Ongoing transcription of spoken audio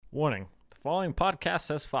Warning, the following podcast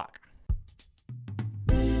says fuck.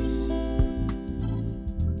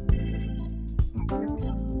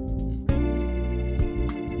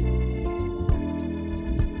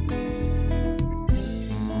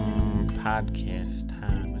 Podcast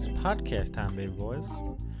time. It's podcast time, baby boys.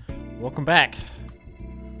 Welcome back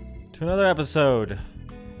to another episode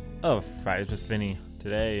of Fridays with Vinny.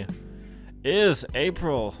 Today is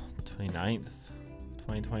April 29th,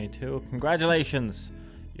 2022. Congratulations.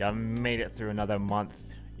 You made it through another month.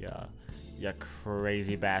 You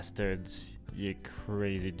crazy bastards. You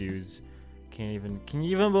crazy dudes. Can you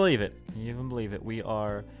even believe it? Can you even believe it? We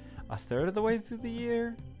are a third of the way through the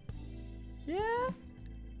year. Yeah,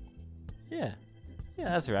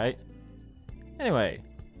 that's right. Anyway,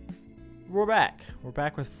 we're back. We're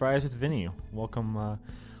back with Fridays with Vinny. Welcome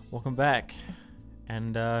back.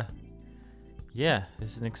 And this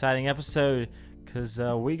is an exciting episode because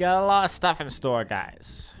we got a lot of stuff in store,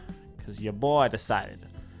 guys. Because your boy decided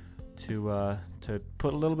to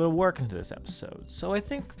put a little bit of work into this episode. So I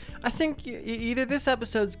think either this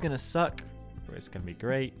episode's gonna suck or it's gonna be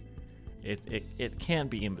great. It can't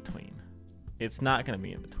be in between. It's not gonna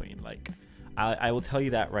be in between. Like, I will tell you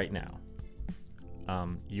that right now.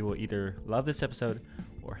 You will either love this episode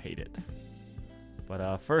or hate it.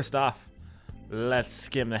 But first off, let's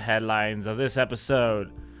skim the headlines of this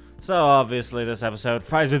episode. So obviously this episode,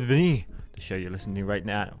 Fridays with Vinny, the show you're listening to right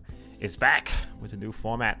now, is back with a new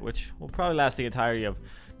format, which will probably last the entirety of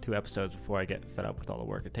 2 episodes before I get fed up with all the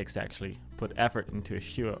work it takes to actually put effort into a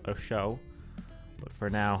show. But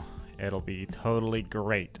for now, it'll be totally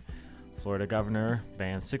great. Florida governor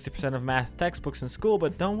banned 60% of math textbooks in school,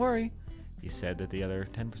 but don't worry. He said that the other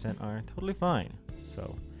 10% are totally fine.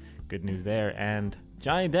 So, good news there. And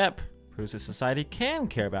Johnny Depp proves that society can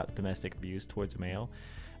care about domestic abuse towards a male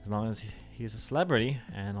as long as he's a celebrity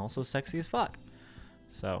and also sexy as fuck.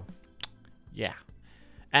 So, yeah.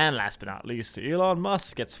 And last but not least, Elon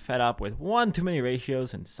Musk gets fed up with one too many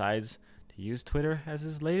ratios and decides to use Twitter as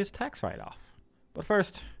his latest tax write-off. But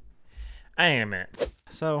first, I need a minute.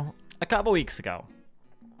 So, a couple weeks ago,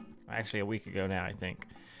 actually a week ago now, I think,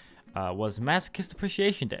 was Masochist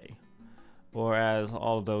Appreciation Day, or as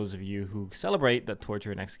all of those of you who celebrate the torture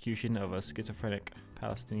and execution of a schizophrenic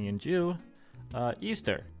Palestinian Jew,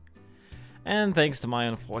 Easter. And thanks to my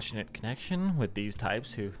unfortunate connection with these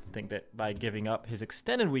types who think that by giving up his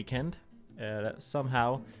extended weekend, that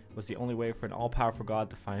somehow was the only way for an all-powerful God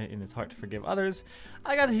to find it in his heart to forgive others,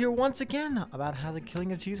 I got to hear once again about how the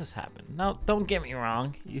killing of Jesus happened. Now, don't get me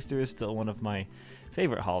wrong, Easter is still one of my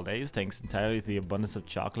favorite holidays, thanks entirely to the abundance of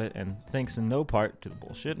chocolate, and thanks in no part to the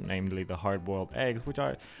bullshit, namely the hard-boiled eggs, which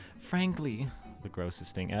are, frankly, the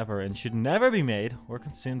grossest thing ever, and should never be made or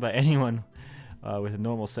consumed by anyone with a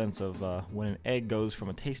normal sense of when an egg goes from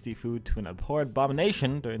a tasty food to an abhorrent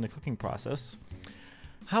abomination during the cooking process.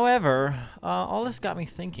 However, all this got me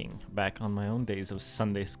thinking back on my own days of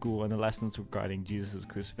Sunday school and the lessons regarding Jesus'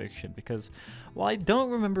 crucifixion, because while I don't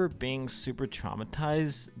remember being super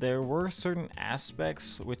traumatized, there were certain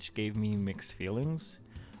aspects which gave me mixed feelings.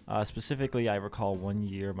 Specifically, I recall one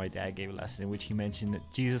year my dad gave a lesson in which he mentioned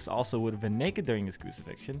that Jesus also would have been naked during his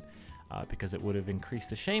crucifixion, because it would have increased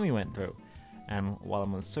the shame he went through. And while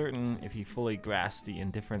I'm uncertain if he fully grasped the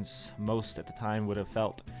indifference most at the time would have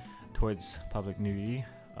felt towards public nudity,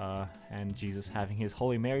 and Jesus having his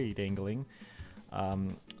Holy Mary dangling,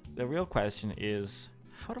 the real question is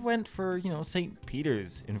how it went for, St.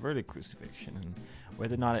 Peter's inverted crucifixion, and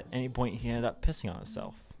whether or not at any point he ended up pissing on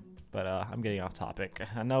himself. But I'm getting off topic.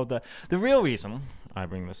 I know the real reason I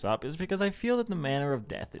bring this up is because I feel that the manner of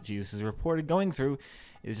death that Jesus is reported going through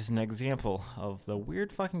is just an example of the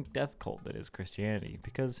weird fucking death cult that is Christianity.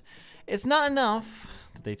 Because it's not enough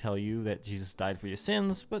that they tell you that Jesus died for your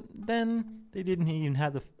sins, but then they didn't even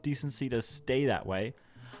have the decency to stay that way.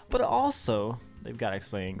 But also, they've got to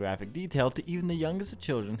explain in graphic detail to even the youngest of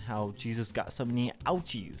children how Jesus got so many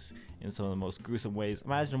ouchies in some of the most gruesome ways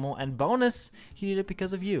imaginable, and bonus, he did it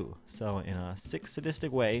because of you. So in a sick,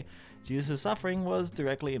 sadistic way, Jesus' suffering was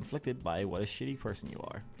directly inflicted by what a shitty person you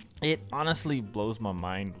are. It honestly blows my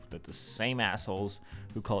mind that the same assholes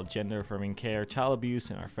who call gender-affirming care child abuse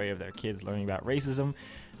and are afraid of their kids learning about racism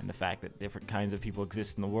and the fact that different kinds of people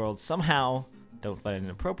exist in the world somehow don't find it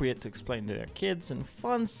inappropriate to explain to their kids in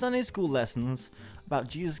fun Sunday school lessons about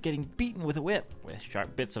Jesus getting beaten with a whip with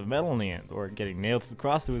sharp bits of metal in the end, or getting nailed to the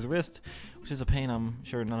cross to his wrist, which is a pain I'm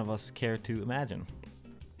sure none of us care to imagine.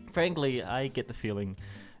 Frankly, I get the feeling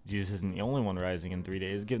Jesus isn't the only one rising in 3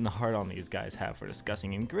 days, given the heart on these guys have for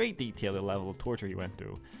discussing in great detail the level of torture he went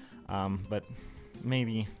through. But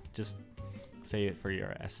maybe just save it for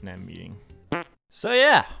your S&M meeting. So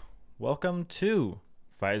yeah, welcome to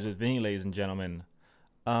Fires with Vinny, ladies and gentlemen.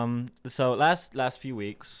 So last few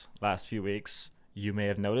weeks, you may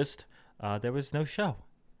have noticed, there was no show.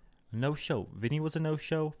 No show. Vinny was a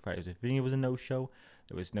no-show. Fires with Vinny was a no-show.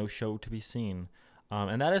 There was no show to be seen.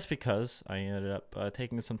 And that is because I ended up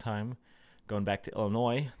taking some time going back to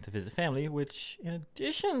Illinois to visit family, which, in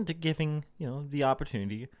addition to giving, the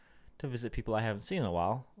opportunity to visit people I haven't seen in a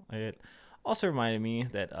while, it also reminded me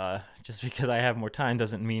that just because I have more time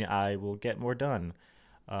doesn't mean I will get more done.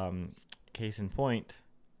 Case in point,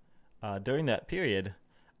 during that period,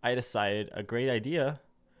 I decided a great idea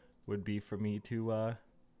would be for me to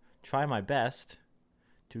try my best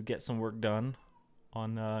to get some work done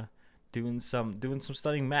on doing some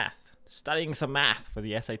studying some math for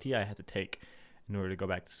the SAT I had to take in order to go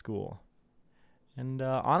back to school. And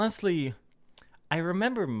honestly, I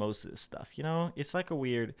remember most of this stuff. It's like a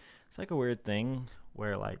weird thing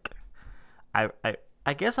where like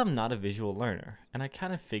I guess I'm not a visual learner, and I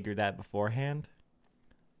kind of figured that beforehand.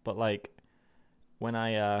 But like when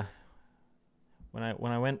I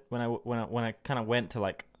kind of went to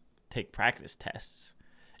like take practice tests,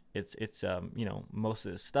 it's most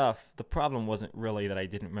of the stuff. The problem wasn't really that I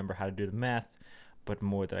didn't remember how to do the math, but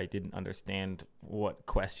more that I didn't understand what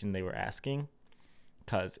question they were asking.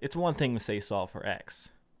 Because it's one thing to say solve for x.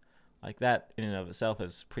 Like that in and of itself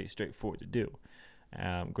is pretty straightforward to do.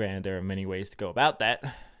 Granted, there are many ways to go about that,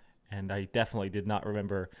 and I definitely did not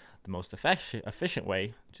remember the most efficient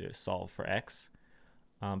way to solve for x.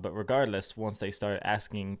 But regardless, once they started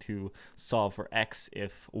asking to solve for x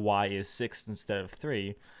if y is 6 instead of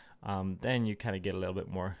 3, then you kind of get a little bit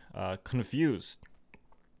more confused.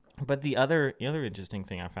 But the other interesting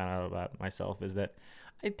thing I found out about myself is that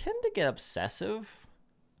I tend to get obsessive.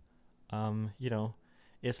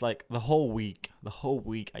 It's like the whole week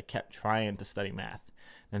I kept trying to study math.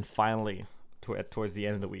 Then finally, towards the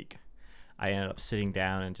end of the week, I ended up sitting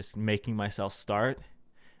down and just making myself start.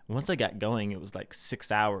 And once I got going, it was like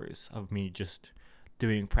 6 hours of me just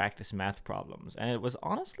doing practice math problems. And it was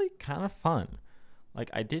honestly kind of fun.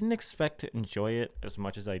 Like, I didn't expect to enjoy it as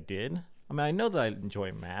much as I did. I mean, I know that I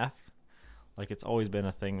enjoy math. Like, it's always been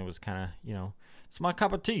a thing that was kind of, it's my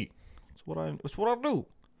cup of tea. It's what I do.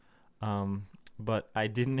 But I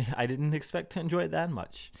didn't expect to enjoy it that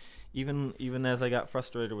much. Even as I got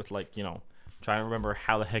frustrated with trying to remember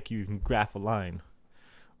how the heck you can graph a line,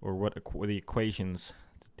 or what the equations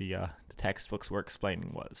that the textbooks were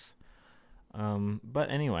explaining was. But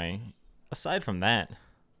anyway, aside from that,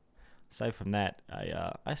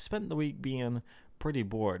 I spent the week being pretty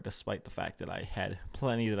bored, despite the fact that I had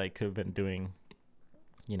plenty that I could have been doing.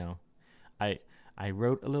 I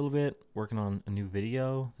wrote a little bit, working on a new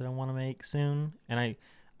video that I want to make soon, and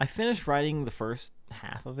I finished writing the first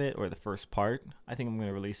half of it, or the first part. I think I'm going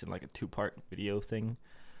to release it in like a 2-part video thing.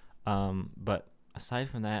 But aside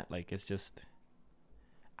from that, it's just,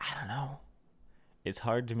 I don't know. It's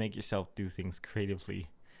hard to make yourself do things creatively,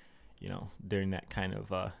 during that kind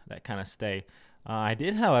of stay. I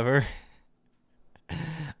did, however,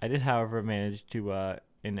 manage to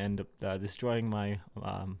and end up destroying my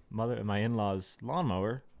mother and my in-laws'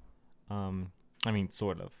 lawnmower.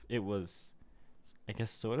 Sort of. It was, I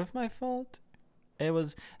guess, sort of my fault. It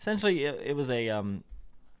was essentially it was a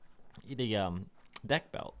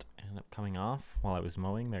deck belt ended up coming off while I was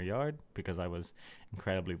mowing their yard because I was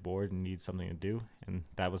incredibly bored and needed something to do, and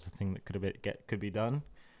that was the thing that could be done.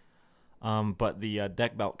 But the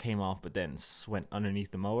deck belt came off, but then went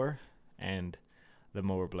underneath the mower, and the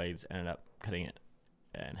mower blades ended up cutting it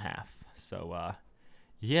in half. So I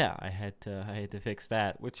had to fix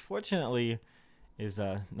that, which fortunately is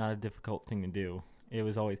not a difficult thing to do.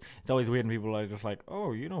 It's always weird when people are just like,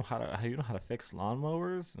 oh, you know how to fix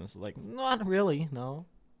lawnmowers, and it's like, not really, no.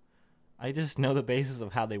 I just know the basis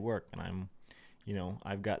of how they work, and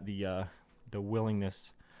I've got the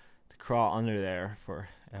willingness to crawl under there for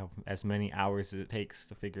as many hours as it takes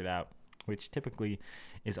to figure it out, which typically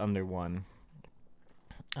is under 1.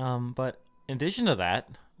 But in addition to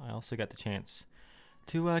that, I also got the chance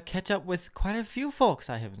to catch up with quite a few folks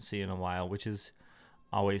I haven't seen in a while, which is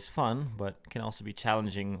always fun, but can also be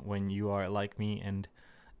challenging when you are like me and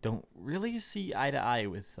don't really see eye to eye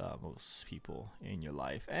with most people in your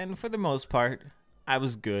life. And for the most part, I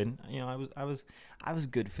was good. I was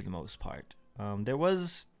good for the most part. There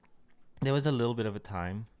was a little bit of a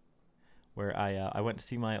time where I went to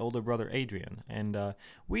see my older brother Adrian, and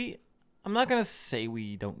I'm not gonna say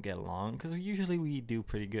we don't get along, because usually we do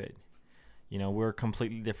pretty good. We're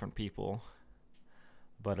completely different people,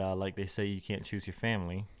 but like they say, you can't choose your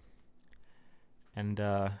family. And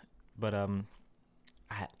I don't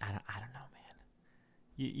know, man.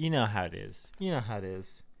 You know how it is.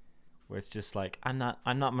 where it's just like I'm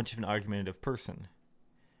not much of an argumentative person,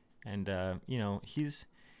 and he's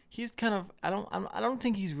kind of I don't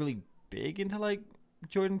think he's really big into like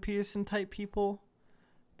Jordan Peterson type people,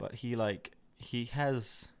 but he had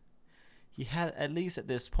at least at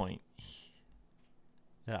this point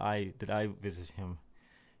that I visited him,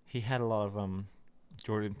 he had a lot of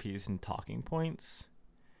Jordan Peterson talking points,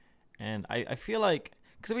 and I feel like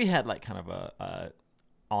because we had like kind of a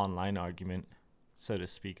online argument, so to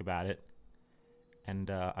speak, about it, and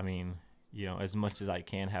I mean, as much as I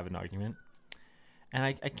can have an argument, and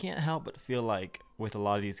I can't help but feel like with a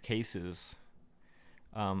lot of these cases,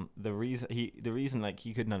 the reason like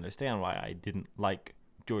he couldn't understand why I didn't like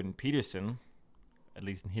Jordan Peterson, at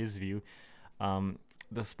least in his view,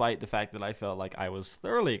 despite the fact that I felt like I was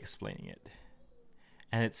thoroughly explaining it.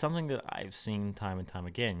 And it's something that I've seen time and time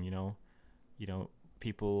again,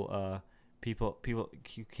 people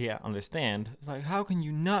you can't understand. It's like, how can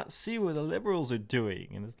you not see what the liberals are doing?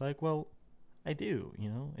 And it's like, well, I do,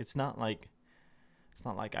 It's not like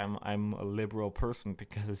I'm a liberal person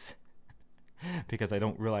because I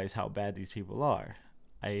don't realize how bad these people are.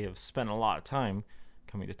 I have spent a lot of time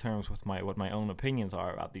coming to terms with what my own opinions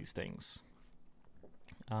are about these things.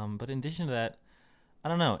 But in addition to that, I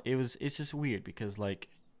don't know. It's just weird because like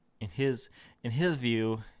in his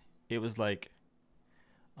view, it was like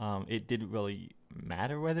it didn't really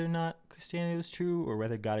matter whether or not Christianity was true or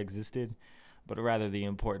whether God existed, but rather the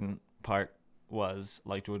important part was,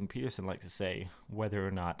 like Jordan Peterson likes to say, whether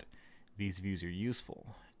or not these views are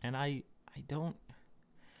useful. And I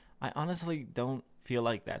honestly don't feel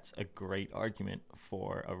like that's a great argument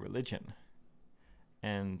for a religion.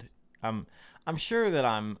 And I'm sure that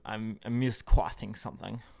I'm misquoting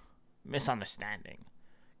something, misunderstanding,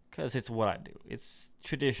 because it's what I do. It's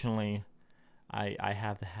traditionally, I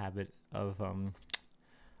have the habit of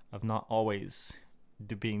not always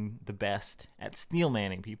being the best at steel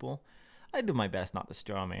manning people. I do my best not to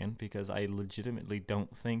straw man because I legitimately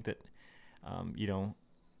don't think that, any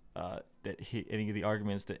of the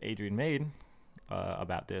arguments that Adrian made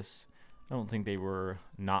about this, I don't think they were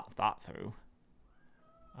not thought through.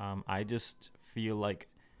 I just feel like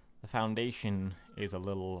the foundation is a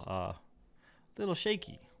little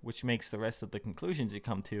shaky, which makes the rest of the conclusions you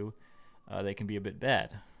come to, they can be a bit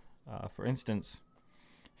bad. For instance,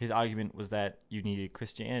 his argument was that you needed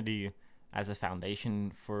Christianity as a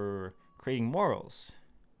foundation for creating morals,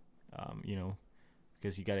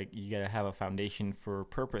 because you gotta have a foundation for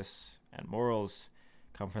purpose, and morals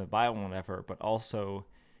come from the Bible and whatever, but also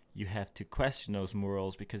you have to question those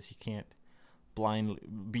morals because you can't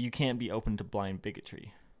be open to blind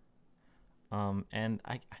bigotry. And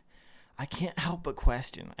I can't help but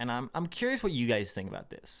question, and I'm curious what you guys think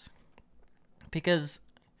about this, because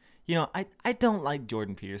I don't like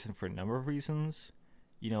Jordan Peterson for a number of reasons,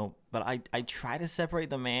 but I try to separate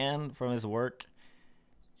the man from his work,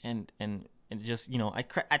 and just I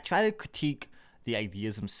try to critique the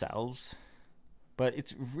ideas themselves, but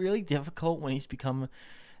it's really difficult when he's become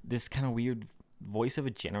this kind of weird voice of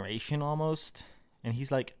a generation almost, and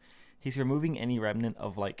he's removing any remnant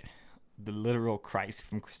of like the literal Christ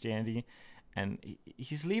from Christianity, and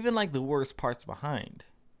he's leaving like the worst parts behind.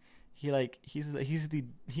 He's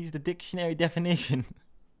the dictionary definition.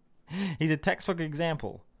 He's a textbook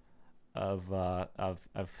example of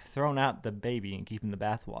throwing out the baby and keeping the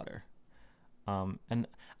bathwater. And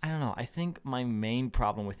I don't know. I think my main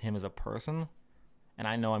problem with him as a person, and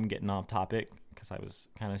I know I'm getting off topic because I was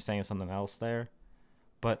kind of saying something else there,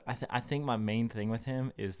 but I think my main thing with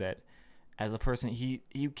him is that as a person,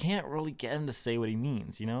 you can't really get him to say what he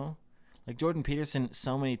means, Like Jordan Peterson,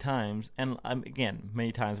 so many times, and again,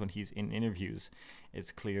 many times when he's in interviews,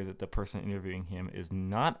 it's clear that the person interviewing him is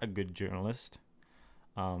not a good journalist,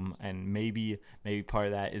 and maybe part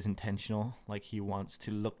of that is intentional, like he wants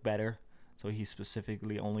to look better, so he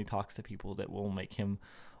specifically only talks to people that will make him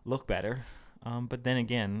look better. But then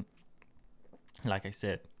again, like I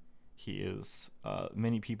said, he is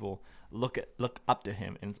many people look up to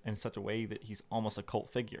him in such a way that he's almost a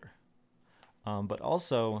cult figure. But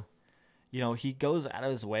also, he goes out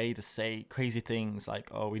of his way to say crazy things like,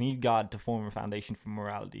 oh, we need God to form a foundation for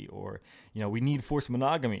morality, or, we need forced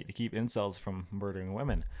monogamy to keep incels from murdering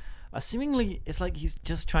women. Seemingly, it's like he's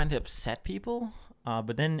just trying to upset people,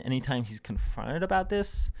 but then anytime he's confronted about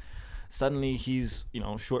this, suddenly he's,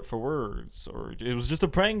 short for words, or it was just a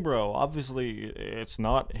prank, bro. Obviously, it's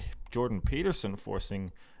not Jordan Peterson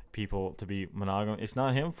forcing people to be monogamous. It's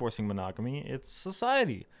not him forcing monogamy. It's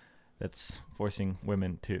society that's forcing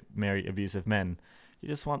women to marry abusive men. You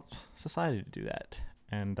just want society to do that.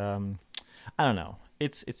 And I don't know.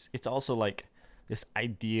 It's also like this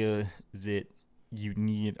idea that you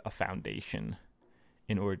need a foundation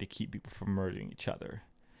in order to keep people from murdering each other.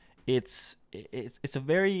 It's a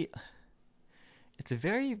very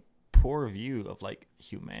poor view of like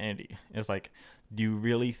humanity. It's like, do you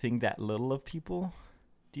really think that little of people?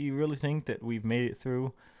 Do you really think that we've made it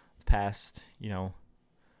through the past,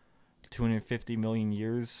 250 million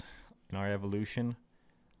years in our evolution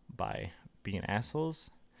by being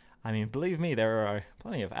assholes? I mean, believe me, there are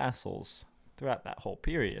plenty of assholes throughout that whole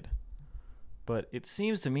period. But it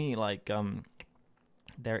seems to me like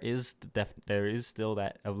there is still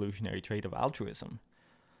that evolutionary trait of altruism.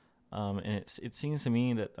 And it seems to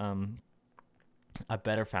me that a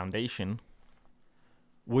better foundation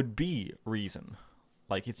would be reason.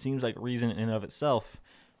 Like, it seems like reason in and of itself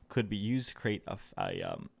could be used to create a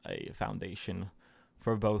foundation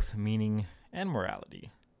for both meaning and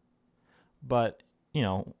morality. But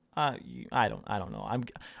I don't know.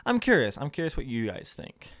 I'm curious. I'm curious what you guys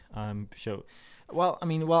think. While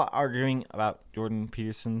arguing about Jordan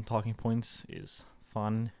Peterson talking points is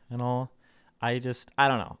fun and all, I don't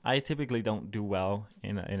know. I typically don't do well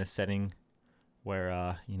in a setting where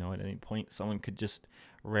at any point someone could just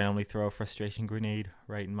randomly throw a frustration grenade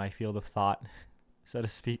right in my field of thought, so to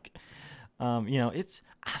speak. It's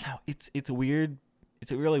weird.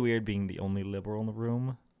 It's really weird being the only liberal in the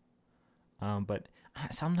room. But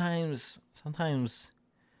sometimes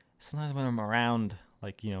when I'm around,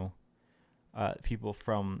 like, people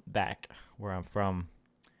from back where I'm from,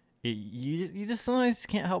 you just sometimes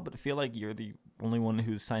can't help but feel like you're the only one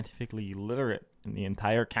who's scientifically literate in the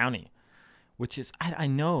entire county, which is, I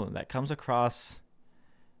know that comes across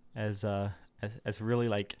as really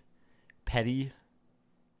like petty,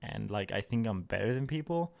 and like I think I'm better than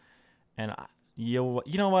people, and you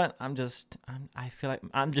know what? I feel like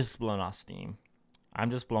I'm just blowing off steam.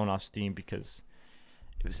 I'm just blowing off steam because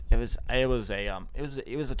it was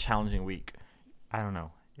a challenging week. I don't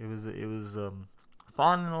know. It was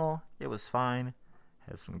fun and all. It was fine.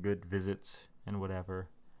 Had some good visits and whatever.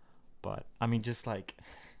 But I mean, just like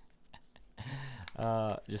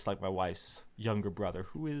my wife's younger brother,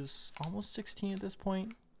 who is almost 16 at this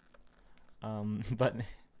point, but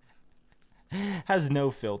has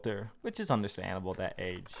no filter, which is understandable at that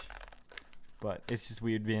age. But it's just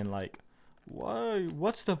weird being like, why?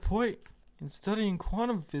 What's the point in studying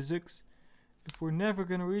quantum physics if we're never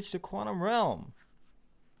going to reach the quantum realm?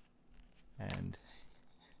 And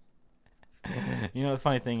the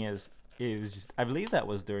funny thing is, it was just, I believe that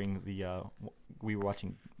was during the we were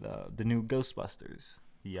watching the new Ghostbusters,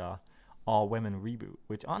 the all women reboot,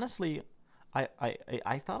 which honestly I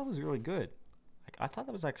thought it was really good. Like, I thought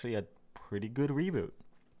that was actually a pretty good reboot.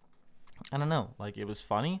 I don't know, like, it was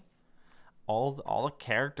funny. All the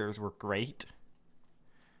characters were great.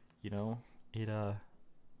 It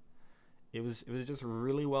was just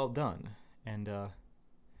really well done. And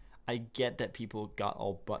I get that people got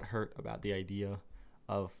all butthurt about the idea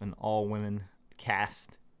of an all women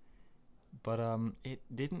cast, but it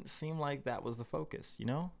didn't seem like that was the focus.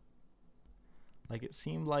 Like, it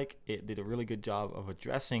seemed like it did a really good job of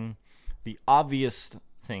addressing the obvious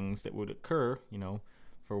things that would occur,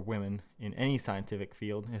 for women in any scientific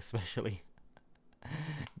field, especially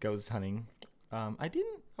ghost hunting.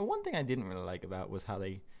 One thing I didn't really like about was how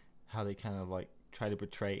they kind of like try to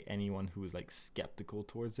portray anyone who was like skeptical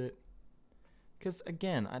towards it. Because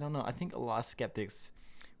again, I don't know. I think a lot of skeptics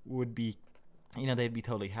would be, they'd be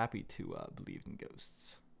totally happy to believe in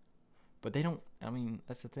ghosts, but they don't. I mean,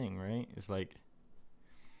 that's the thing, right? It's like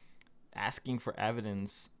asking for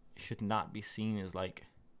evidence should not be seen as like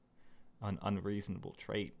an unreasonable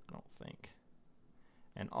trait, I don't think.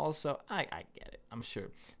 And also, I get it. I'm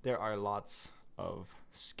sure there are lots of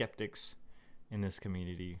skeptics in this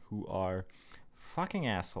community who are fucking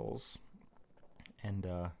assholes and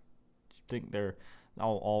think they're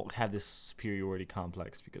all have this superiority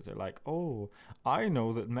complex because they're like, oh, I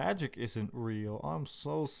know that magic isn't real. I'm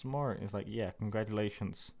so smart. It's like, yeah,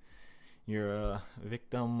 congratulations. You're a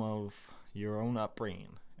victim of your own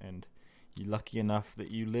upbringing, and you're lucky enough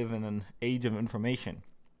that you live in an age of information.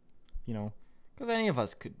 Because any of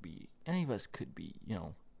us could be,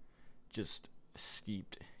 just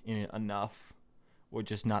steeped in it enough, or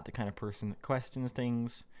just not the kind of person that questions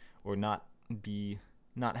things, or not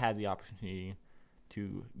have the opportunity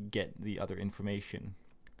to get the other information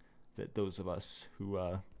that those of us who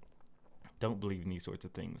don't believe in these sorts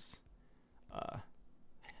of things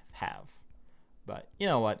have. But you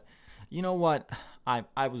know what? I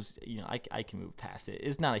can move past it.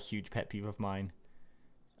 It's not a huge pet peeve of mine.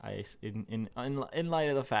 In light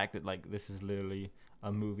of the fact that like this is literally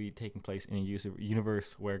a movie taking place in a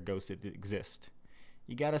universe where ghosts exist,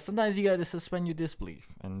 sometimes you gotta suspend your disbelief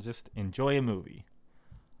and just enjoy a movie.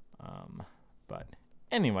 But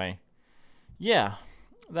anyway, yeah.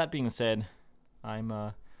 That being said, I'm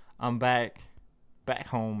back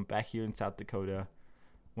home, back here in South Dakota.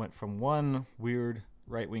 Went from one weird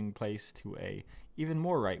right-wing place to a even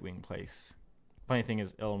more right-wing place. Funny thing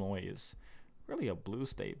is, Illinois is really a blue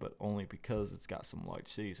state, but only because it's got some large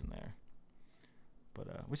cities in there. But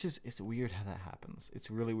it's weird how that happens. It's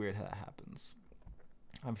really weird how that happens.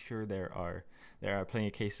 I'm sure there are plenty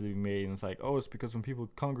of cases to be made, and it's like, oh, it's because when people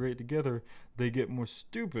congregate together, they get more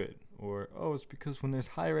stupid, or oh, it's because when there's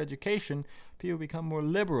higher education, people become more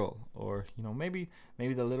liberal, or maybe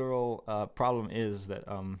the literal problem is that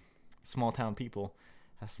small town people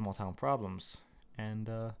have small town problems, and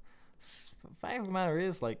fact of the matter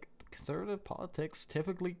is, like, conservative politics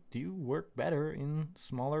typically do work better in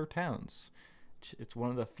smaller towns. It's one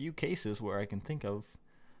of the few cases where I can think of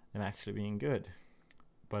them actually being good.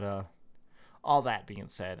 But all that being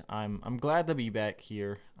said, I'm glad to be back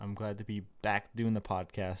here. I'm glad to be back doing the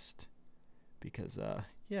podcast because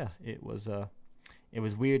it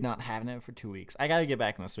was weird not having it for 2 weeks. I gotta get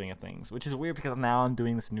back in the swing of things, which is weird because now I'm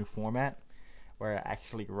doing this new format where I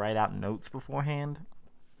actually write out notes beforehand,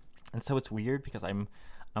 and so it's weird because I'm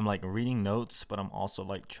like reading notes, but I'm also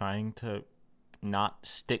like trying to not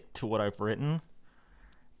stick to what I've written,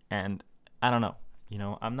 and I don't know.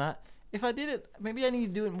 I'm not. If I did it, maybe I need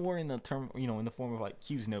to do it more in the form of like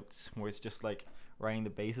Q's notes, where it's just like writing the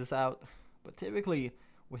basis out. But typically,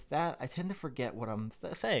 with that, I tend to forget what I'm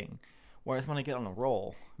saying. Whereas when I get on a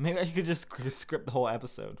roll, maybe I could just script the whole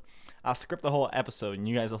episode. I'll script the whole episode, and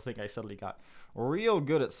you guys will think I suddenly got real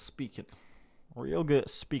good at speaking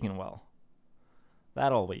well.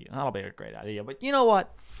 That'll be a great idea. But you know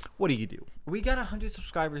what? What do you do? We got 100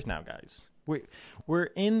 subscribers now, guys. We're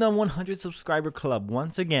in the 100 subscriber club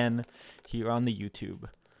once again here on the YouTube.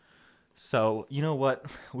 So you know what?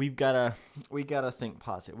 We gotta think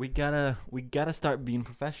positive. We gotta start being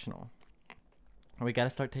professional. We gotta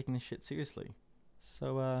start taking this shit seriously.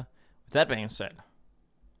 So with that being said,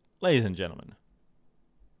 ladies and gentlemen,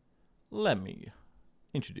 let me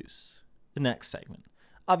introduce the next segment.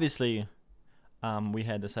 Obviously, we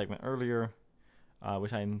had the segment earlier,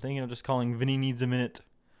 which I'm thinking of just calling Vinny Needs a Minute,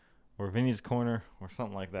 or Vinny's Corner, or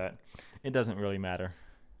something like that. It doesn't really matter.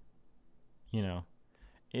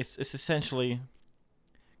 It's essentially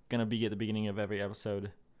gonna be at the beginning of every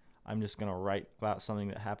episode. I'm just gonna write about something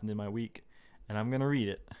that happened in my week, and I'm gonna read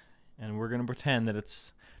it, and we're gonna pretend that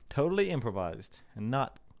it's totally improvised and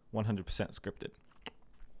not 100% scripted.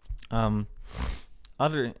 And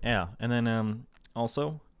then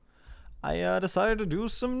also, I decided to do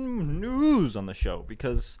some news on the show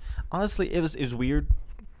because honestly, it was weird.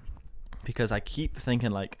 Because I keep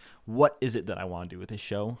thinking, like, what is it that I want to do with this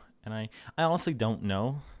show? And I honestly don't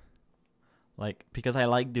know. Like, because I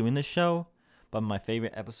like doing this show, but my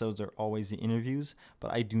favorite episodes are always the interviews.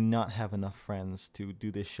 But I do not have enough friends to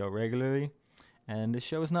do this show regularly. And this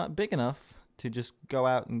show is not big enough to just go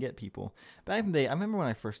out and get people. Back in the day, I remember when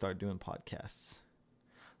I first started doing podcasts.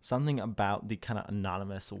 Something about the kind of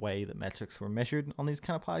anonymous way that metrics were measured on these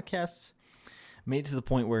kind of podcasts made it to the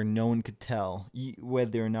point where no one could tell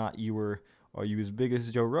whether or not are you as big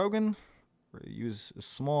as Joe Rogan, or you was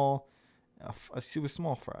a super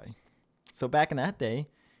small fry. So back in that day,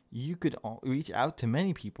 you could reach out to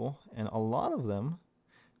many people, and a lot of them,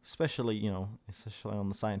 especially on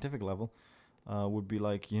the scientific level, would be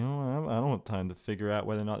like, I don't have time to figure out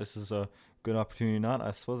whether or not this is a good opportunity or not. I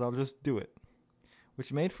suppose I'll just do it,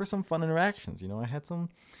 which made for some fun interactions. I had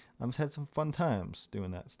some fun times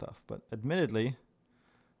doing that stuff. But admittedly,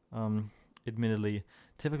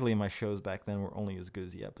 typically my shows back then were only as good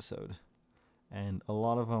as the episode, and a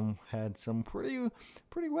lot of them had some pretty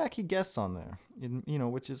wacky guests on there.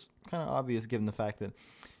 Which is kind of obvious given the fact that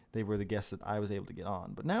they were the guests that I was able to get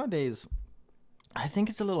on. But nowadays, I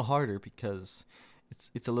think it's a little harder because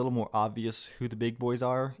it's a little more obvious who the big boys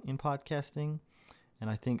are in podcasting, and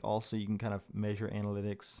I think also you can kind of measure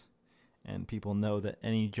analytics. And people know that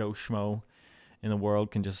any Joe Schmo in the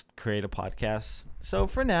world can just create a podcast. So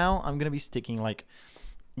for now, I'm going to be sticking, like,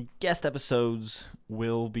 guest episodes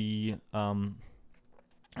will be, I'm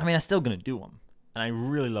still going to do them. And I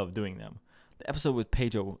really love doing them. The episode with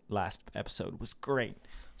Pedro last episode was great.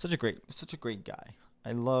 Such a great guy.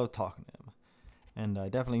 I love talking to him. And I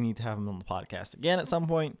definitely need to have him on the podcast again at some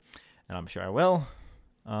point. And I'm sure I will.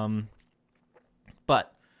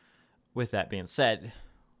 But with that being said,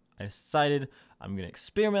 I decided I'm going to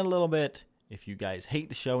experiment a little bit. If you guys hate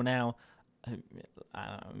the show now,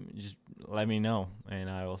 just let me know,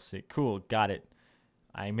 and I will say, cool, got it.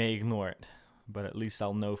 I may ignore it, but at least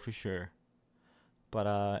I'll know for sure.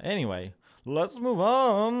 But anyway, let's move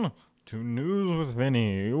on to News with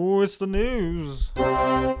Vinny. Oh, it's the news.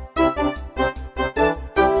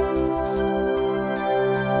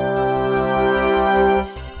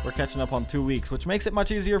 We're catching up on 2 weeks, which makes it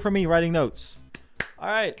much easier for me writing notes. All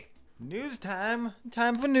right, news time.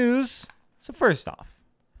 Time for news. So first off,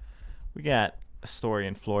 we got a story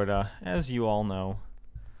in Florida, as you all know.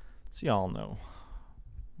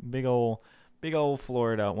 Big old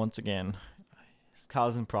Florida once again. It's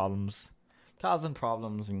causing problems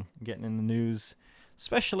and getting in the news.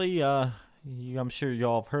 Especially, I'm sure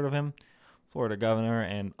y'all have heard of him, Florida governor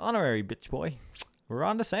and honorary bitch boy,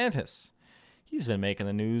 Ron DeSantis. He's been making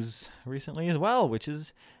the news recently as well, which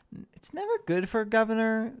is, it's never good for a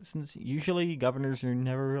governor, since usually governors are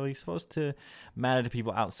never really supposed to matter to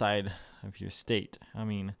people outside of your state. I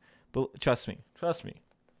mean, but trust me.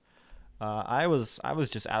 I was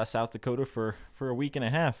just out of South Dakota for a week and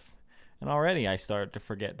a half, and already I started to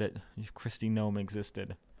forget that Kristi Noem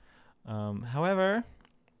existed. However,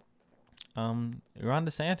 Ron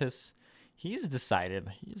DeSantis, he's decided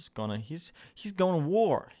he's going to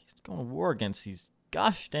war. He's going to war against these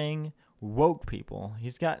gosh dang woke people.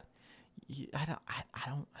 I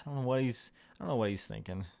don't know what he's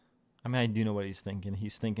thinking. I mean, I do know what he's thinking.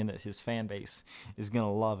 He's thinking that his fan base is going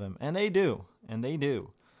to love him, and they do.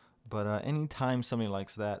 But anytime somebody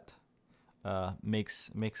likes that makes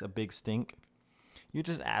a big stink, you're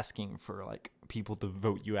just asking for like people to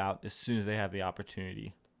vote you out as soon as they have the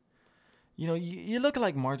opportunity. You know, you look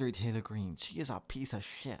like Marjorie Taylor Greene. She is a piece of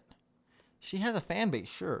shit. She has a fan base,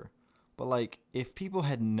 sure. But like, if people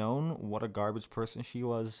had known what a garbage person she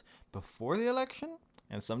was before the election,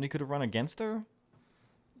 and somebody could have run against her,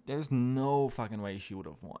 there's no fucking way she would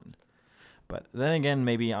have won. But then again,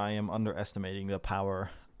 maybe I am underestimating the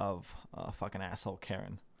power of fucking asshole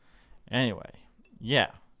Karen. Anyway, yeah.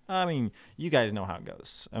 I mean, you guys know how it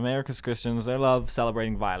goes. America's Christians, they love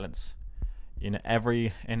celebrating violence in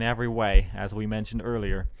every way, as we mentioned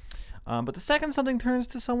earlier. But the second something turns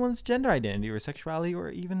to someone's gender identity or sexuality or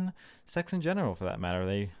even sex in general, for that matter,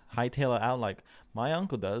 they hightail it out like my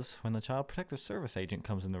uncle does when the Child Protective Service agent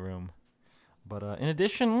comes in the room. But in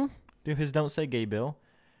addition to his Don't Say Gay bill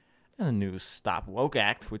and the new Stop Woke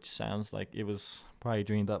Act, which sounds like it was probably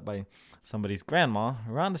dreamed up by somebody's grandma,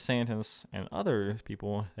 Ron DeSantis and other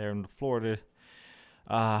people there in Florida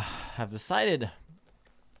have decided to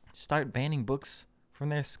start banning books from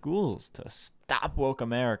their schools to stop woke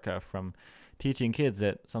America from teaching kids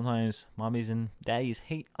that sometimes mommies and daddies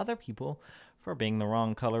hate other people for being the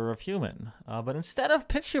wrong color of human. But instead of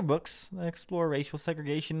picture books that explore racial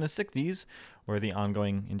segregation in the 60s or the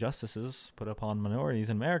ongoing injustices put upon minorities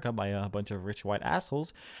in America by a bunch of rich white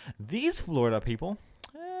assholes, these Florida people,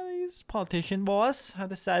 these politician boss, have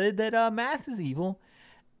decided that math is evil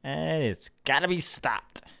and it's gotta be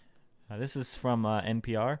stopped. This is from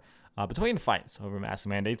NPR. Between fights over mask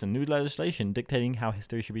mandates and new legislation dictating how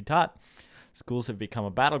history should be taught, schools have become a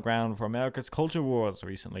battleground for America's culture wars.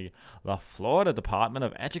 Recently, the Florida Department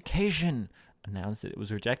of Education announced that it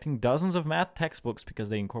was rejecting dozens of math textbooks because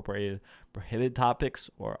they incorporated prohibited topics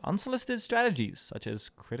or unsolicited strategies, such as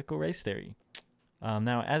critical race theory.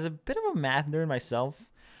 Now, as a bit of a math nerd myself,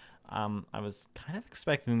 I was kind of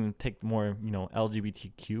expecting them to take the more,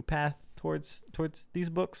 LGBTQ path towards these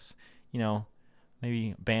books.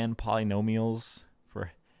 Maybe ban polynomials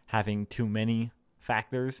for having too many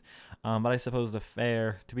factors. But I suppose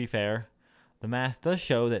to be fair, the math does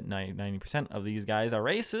show that 90% of these guys are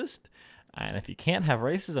racist. And if you can't have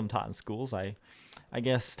racism taught in schools, I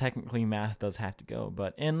guess technically math does have to go.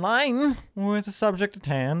 But in line with the subject at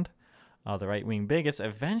hand, the right-wing bigots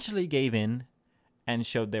eventually gave in and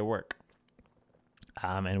showed their work.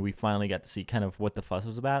 And we finally got to see kind of what the fuss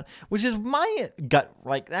was about, which is that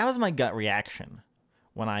was my gut reaction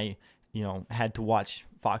when I, had to watch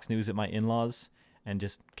Fox News at my in-laws and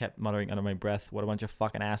just kept muttering under my breath what a bunch of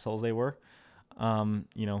fucking assholes they were.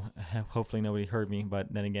 Hopefully nobody heard me,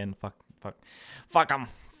 but then again, fuck them.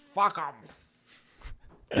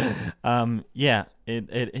 Yeah,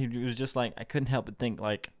 it was just like, I couldn't help but think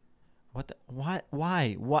like,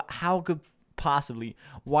 how could possibly,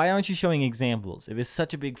 why aren't you showing examples? If it's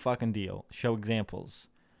such a big fucking deal, show examples.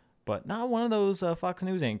 But not one of those Fox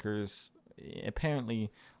News anchors apparently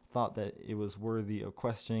thought that it was worthy of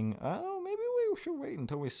questioning. I don't know, maybe we should wait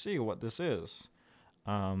until we see what this is.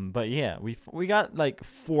 But yeah, we got like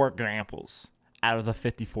 4 examples out of the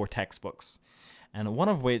 54 textbooks, and one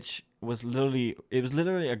of which was literally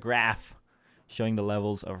a graph showing the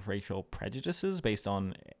levels of racial prejudices based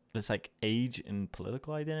on this like age and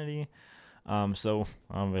political identity. So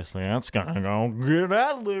obviously that's gonna go, get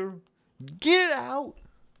out of there, get out.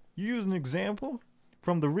 Use an example.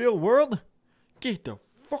 from the real world? Get the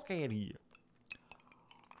fuck out of here.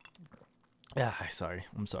 I'm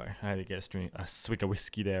sorry. I had to get a swig of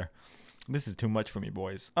whiskey there. This is too much for me,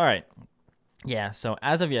 boys. All right. Yeah, so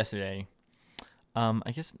as of yesterday,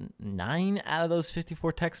 I guess 9 out of those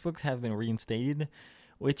 54 textbooks have been reinstated,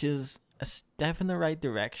 which is a step in the right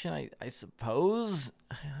direction, I suppose.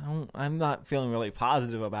 I'm not feeling really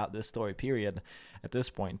positive about this story, period, at this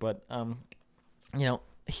point. But,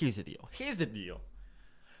 here's the deal.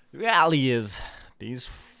 The reality is, these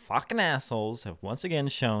fucking assholes have once again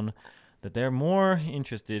shown that they're more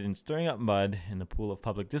interested in stirring up mud in the pool of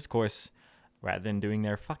public discourse rather than doing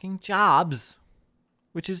their fucking jobs,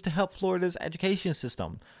 which is to help Florida's education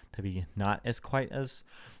system to be not as quite as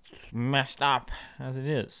messed up as it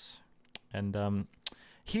is. And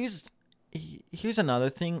here's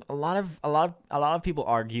another thing. A lot of people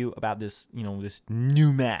argue about this, this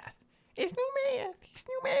new math. It's new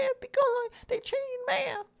math because they changed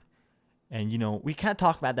math. And we kind of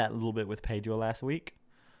talked about that a little bit with Pedro last week.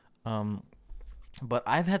 But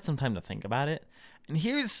I've had some time to think about it, and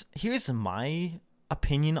here's my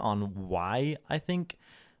opinion on why I think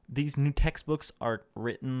these new textbooks are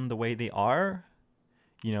written the way they are.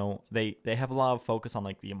 They have a lot of focus on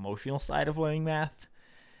like the emotional side of learning math,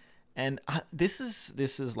 and this is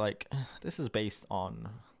based on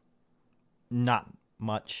not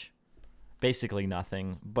much, basically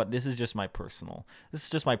nothing. But this is just my personal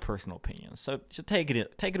opinion. So take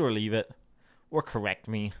it or leave it. Or correct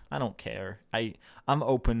me. I don't care. I'm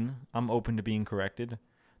open to being corrected.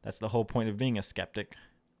 That's the whole point of being a skeptic.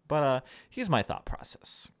 But here's my thought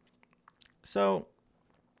process. So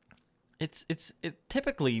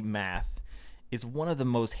typically math is one of the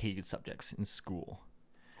most hated subjects in school.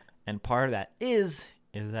 And part of that is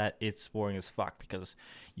that it's boring as fuck because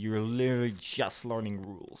you're literally just learning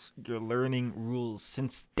rules. You're learning rules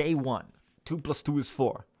since day one. 2 + 2 is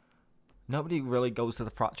 4. Nobody really goes to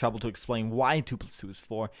the trouble to explain why 2 + 2 is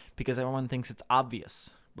 4 because everyone thinks it's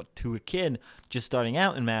obvious. But to a kid just starting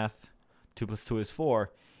out in math, 2 + 2 is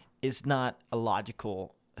 4 is not a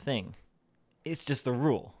logical thing. It's just a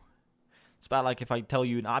rule. It's about like if I tell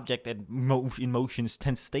you an object that in motion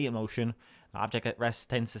tends to stay in motion, an object at rest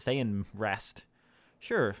tends to stay in rest.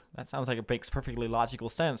 Sure, that sounds like it makes perfectly logical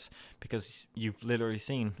sense because you've literally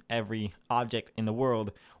seen every object in the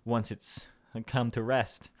world once it's come to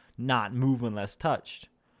rest not move unless touched.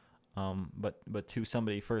 But to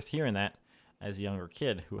somebody first hearing that as a younger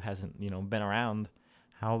kid who hasn't, been around,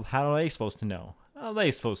 how are they supposed to know? How are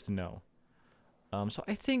they supposed to know? So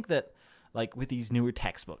I think that, like, with these newer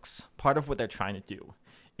textbooks, part of what they're trying to do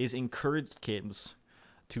is encourage kids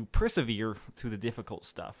to persevere through the difficult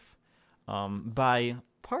stuff by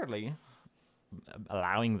partly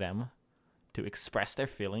allowing them to express their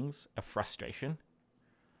feelings of frustration,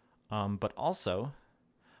 but also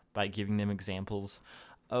by giving them examples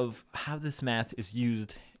of how this math is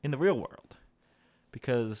used in the real world.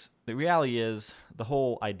 Because the reality is, the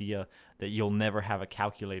whole idea that you'll never have a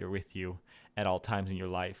calculator with you at all times in your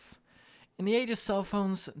life, in the age of cell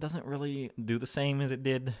phones, doesn't really do the same as it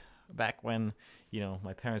did back when,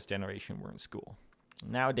 my parents' generation were in school.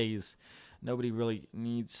 Nowadays, nobody really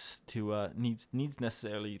needs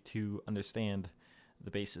necessarily to understand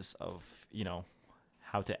the basis of,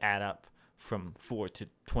 how to add up from 4 to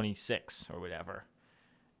 26 or whatever.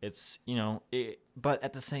 It's, but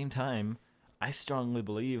at the same time, I strongly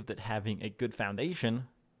believe that having a good foundation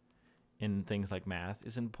in things like math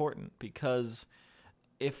is important, because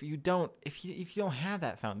if you don't have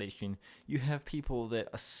that foundation, you have people that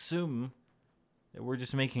assume that we're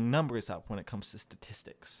just making numbers up when it comes to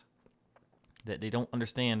statistics, that they don't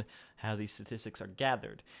understand how these statistics are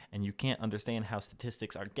gathered. And you can't understand how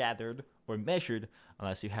statistics are gathered or measured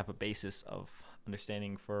unless you have a basis of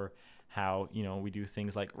understanding for how, we do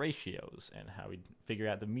things like ratios and how we figure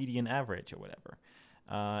out the median average or whatever.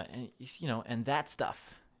 And that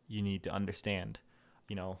stuff you need to understand,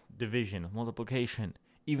 division, multiplication,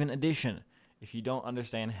 even addition. If you don't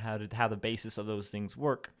understand how the basis of those things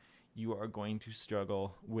work, you are going to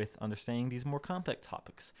struggle with understanding these more complex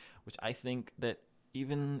topics, which I think that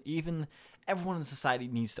even everyone in society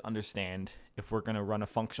needs to understand if we're going to run a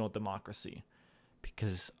functional democracy.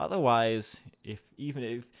 Because otherwise, if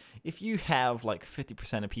you have like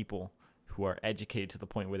 50% of people who are educated to the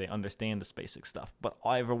point where they understand this basic stuff, but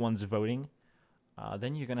everyone's voting,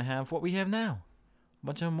 then you're going to have what we have now. A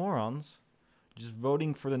bunch of morons just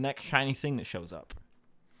voting for the next shiny thing that shows up.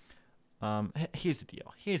 Here's the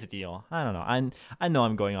deal. I don't know. I know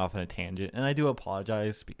I'm going off on a tangent, and I do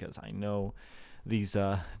apologize because I know these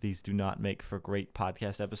do not make for great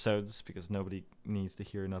podcast episodes, because nobody needs to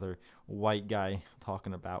hear another white guy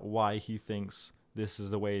talking about why he thinks this is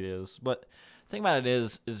the way it is. But the thing about it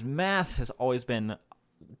is math has always been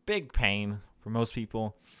big pain for most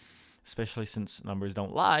people, especially since numbers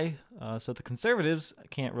don't lie. So the conservatives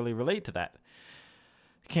can't really relate to that.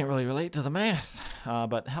 Can't really relate to the math.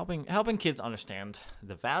 But helping kids understand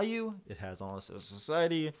the value it has on us as a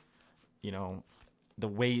society, the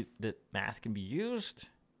way that math can be used,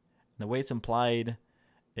 and the way it's implied,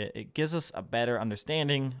 it gives us a better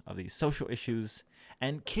understanding of these social issues.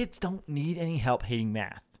 And kids don't need any help hating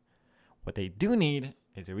math. What they do need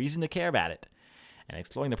is a reason to care about it. And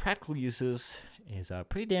exploring the practical uses is a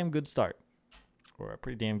pretty damn good start, or a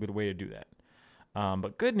pretty damn good way to do that.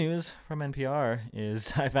 But good news from NPR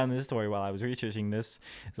is I found this story while I was researching this.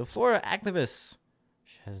 Is a Florida activist,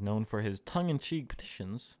 as known for his tongue-in-cheek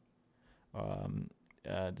petitions,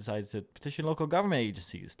 decides to petition local government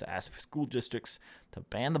agencies to ask for school districts to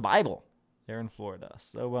ban the Bible there in Florida.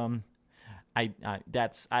 So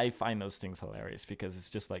I find those things hilarious because it's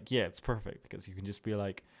just like, yeah, it's perfect because you can just be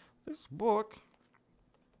like, this book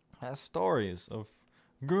has stories of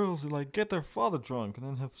girls who like get their father drunk and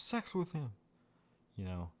then have sex with him,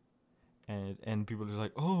 and people are just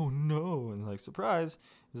like, oh no, and like, surprise,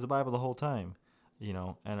 it's the Bible the whole time,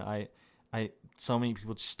 and I so many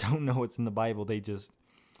people just don't know what's in the Bible. They're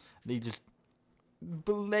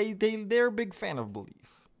a big fan of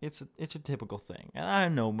belief. It's a typical thing, and I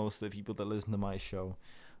know most of the people that listen to my show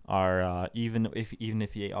are even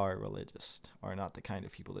if they are religious, are not the kind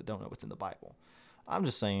of people that don't know what's in the Bible. I'm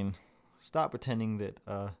just saying, stop pretending that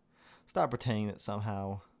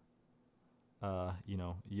somehow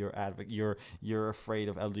you're afraid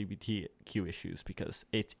of LGBTQ issues because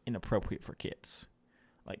it's inappropriate for kids.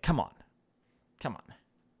 Like, come on.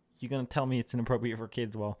 You gonna tell me it's inappropriate for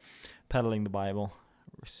kids while peddling the Bible?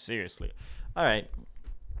 Seriously. All right.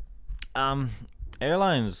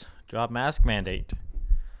 Airlines drop mask mandate.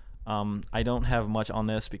 I don't have much on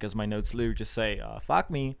this because my notes literally just say, fuck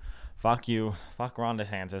me, fuck you, fuck Ron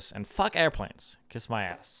DeSantis, and fuck airplanes. Kiss my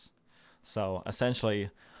ass. So essentially,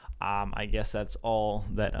 I guess that's all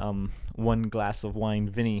that one glass of wine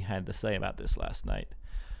Vinny had to say about this last night.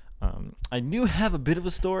 I do have a bit of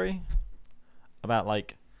a story about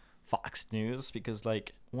like Fox News because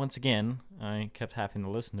like once again I kept having to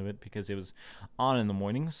listen to it because it was on in the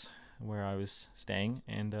mornings where I was staying,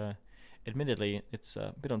 and admittedly it's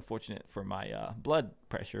a bit unfortunate for my blood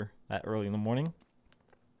pressure that early in the morning.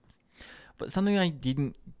 But something I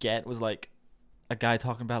didn't get was like a guy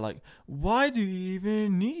talking about like, why do you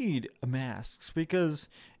even need masks? Because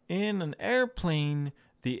in an airplane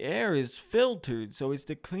the air is filtered, so it's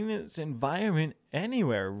the cleanest environment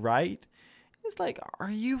anywhere, right? It's like,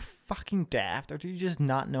 are you fucking daft, or do you just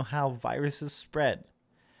not know how viruses spread?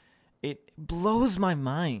 It blows my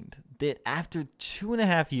mind that after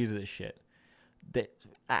 2.5 years of this shit, that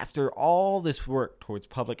after all this work towards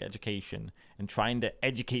public education and trying to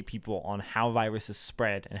educate people on how viruses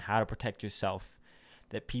spread and how to protect yourself,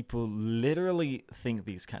 that people literally think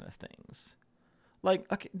these kind of things. Like,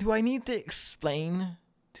 okay, do I need to explain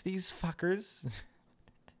to these fuckers?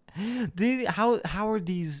 How are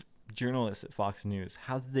these journalists at Fox News,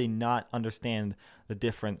 how do they not understand the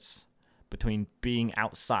difference between being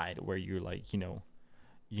outside where you're like,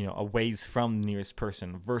 a ways from the nearest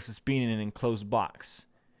person versus being in an enclosed box?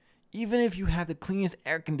 Even if you have the cleanest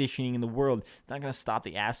air conditioning in the world, it's not going to stop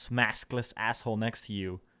the maskless asshole next to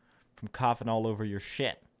you from coughing all over your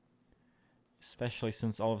shit. Especially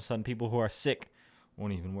since all of a sudden people who are sick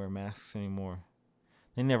won't even wear masks anymore.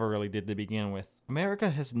 They never really did to begin with. America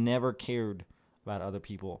has never cared about other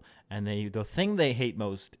people, and the thing they hate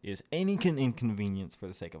most is any inconvenience for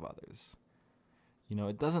the sake of others.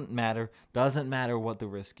 It doesn't matter what the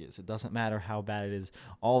risk is. It doesn't matter how bad it is.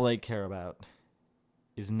 All they care about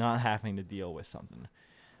is not having to deal with something.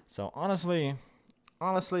 So honestly,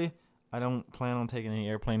 I don't plan on taking any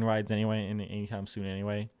airplane rides anyway, anytime soon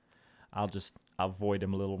anyway. I'll just avoid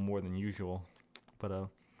them a little more than usual. But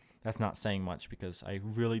that's not saying much because I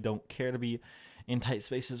really don't care to be in tight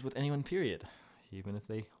spaces with anyone, period. Even if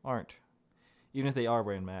they aren't. Even if they are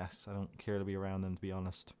wearing masks, I don't care to be around them, to be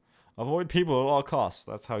honest. Avoid people at all costs.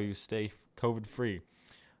 That's how you stay COVID-free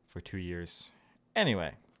for 2 years.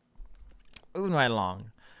 Anyway, moving right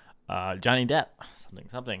along. Johnny Depp.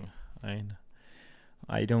 Something.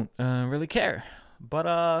 I don't really care.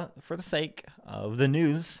 But for the sake of the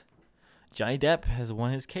news, Johnny Depp has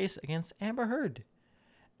won his case against Amber Heard.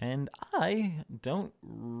 And I don't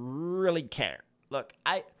really care. Look,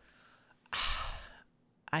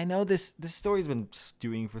 I know this story's been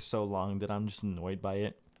stewing for so long that I'm just annoyed by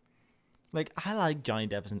it. Like, I like Johnny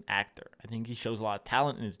Depp as an actor. I think he shows a lot of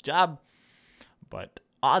talent in his job. But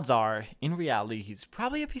odds are, in reality, he's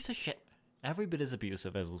probably a piece of shit. every bit as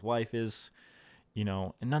abusive as his wife is,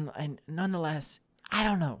 and nonetheless, I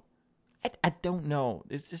don't know. I don't know.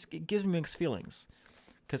 It gives me mixed feelings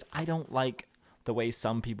because I don't like the way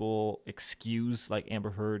some people excuse like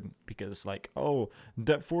Amber Heard because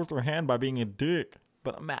Depp forced her hand by being a dick.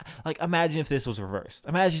 But imagine if this was reversed.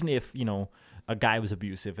 Imagine if a guy was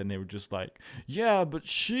abusive and they were just like, yeah, but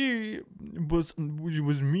she was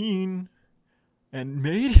mean and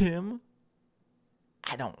made him.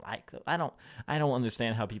 I don't like that. I don't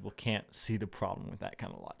understand how people can't see the problem with that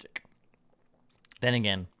kind of logic. Then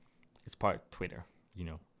again, it's part of Twitter,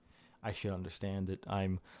 I should understand that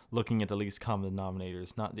I'm looking at the least common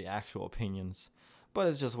denominators, not the actual opinions. But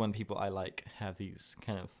it's just when people I like have these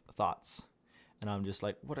kind of thoughts. And I'm just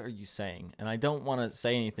like, what are you saying? And I don't want to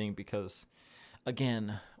say anything because,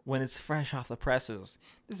 again, when it's fresh off the presses,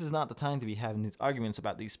 this is not the time to be having these arguments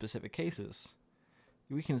about these specific cases.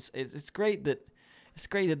 It's great that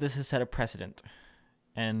this has set a precedent.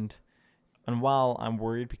 And while I'm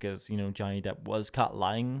worried because, Johnny Depp was caught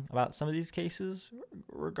lying about some of these cases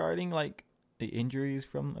regarding the injuries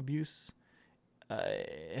from abuse,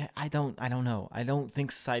 I don't know. I don't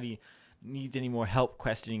think society needs any more help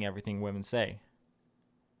questioning everything women say.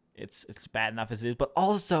 It's bad enough as it is, but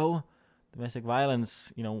also domestic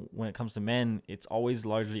violence, when it comes to men, it's always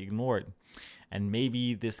largely ignored. And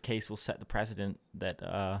maybe this case will set the precedent that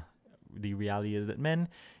the reality is that men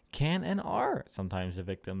can and are sometimes the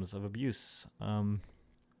victims of abuse.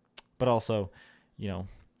 But also,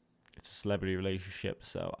 it's a celebrity relationship,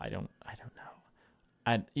 so I don't know.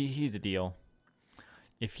 And here's the deal.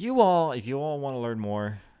 If you all want to learn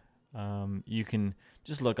more, you can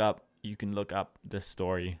just look up this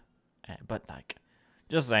story. But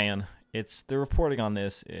just saying, the reporting on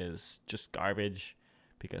this is just garbage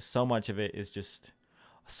because so much of it is just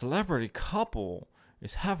a celebrity couple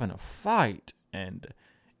is having a fight and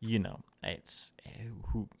it's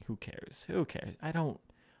who cares? Who cares? I don't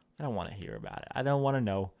want to hear about it. I don't want to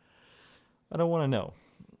know.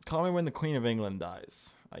 Call me when the Queen of England dies,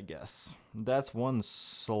 I guess. That's one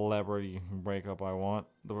celebrity breakup I want.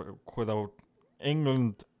 The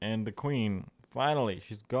England and the Queen. Finally,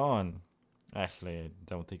 she's gone. Actually, I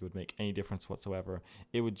don't think it would make any difference whatsoever.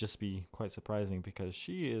 It would just be quite surprising because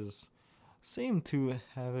she seemed to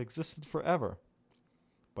have existed forever.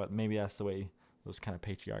 But maybe that's the way those kind of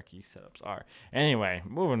patriarchy setups are. Anyway,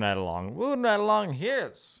 moving right along.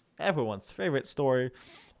 Here's everyone's favorite story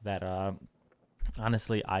that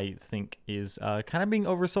honestly I think is kind of being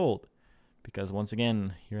oversold. Because once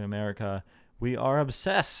again, here in America, we are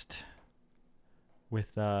obsessed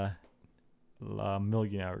with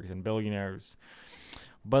millionaires and billionaires.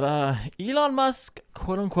 But Elon Musk,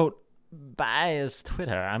 quote unquote, buys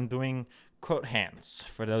Twitter. I'm doing quote hands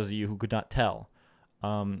for those of you who could not tell.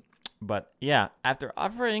 But yeah, after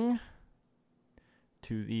offering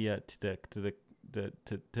to the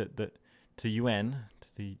UN,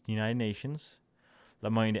 to the United Nations, the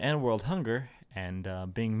money to end world hunger, and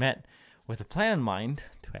being met with a plan in mind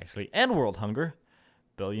to actually end world hunger,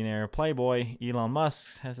 billionaire playboy Elon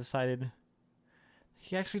Musk has decided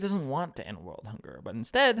he actually doesn't want to end world hunger, but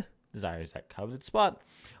instead desires that coveted spot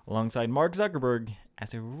alongside Mark Zuckerberg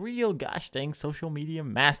as a real gosh dang social media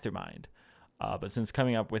mastermind. But since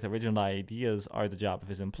coming up with original ideas are the job of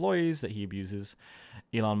his employees that he abuses,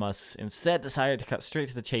 Elon Musk instead decided to cut straight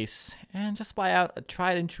to the chase and just buy out a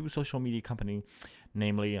tried and true social media company,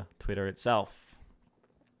 namely Twitter itself.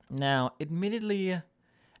 Now, admittedly,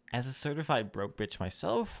 as a certified broke bitch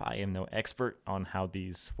myself, I am no expert on how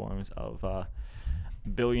these forms of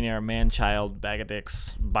billionaire man-child bag of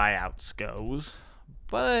dicks buyouts goes,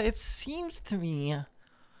 but it seems to me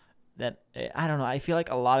that, I don't know, I feel like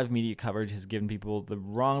a lot of media coverage has given people the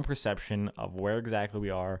wrong perception of where exactly we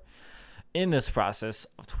are in this process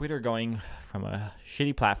of Twitter going from a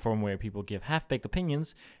shitty platform where people give half-baked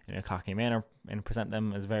opinions in a cocky manner and present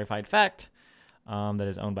them as verified fact that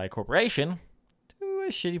is owned by a corporation to a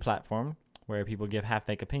shitty platform where people give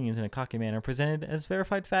half-baked opinions in a cocky manner presented as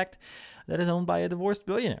verified fact that is owned by a divorced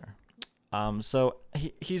billionaire. So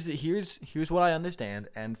here's what I understand,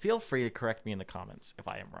 and feel free to correct me in the comments if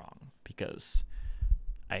I am wrong, because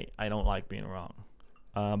I don't like being wrong.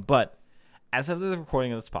 But as of the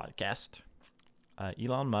recording of this podcast,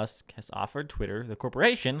 Elon Musk has offered Twitter, the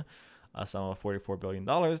corporation, a sum of $44 billion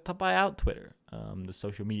to buy out Twitter, the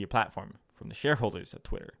social media platform, from the shareholders of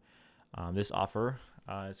Twitter. This offer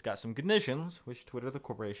it's got some conditions, which Twitter, the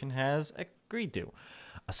corporation, has agreed to.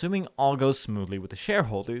 Assuming all goes smoothly with the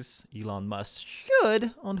shareholders, Elon Musk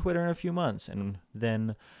should own Twitter in a few months. And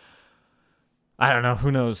then I don't know,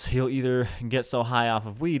 who knows? He'll either get so high off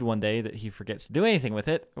of weed one day that he forgets to do anything with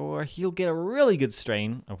it, or he'll get a really good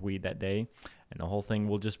strain of weed that day, and the whole thing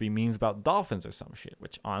will just be memes about dolphins or some shit,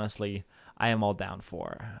 which honestly, I am all down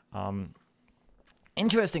for.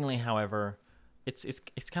 Interestingly, however, it's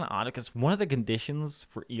kind of odd because one of the conditions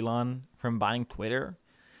for Elon from buying Twitter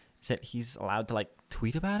is that he's allowed to like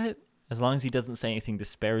tweet about it as long as he doesn't say anything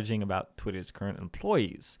disparaging about Twitter's current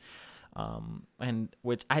employees. And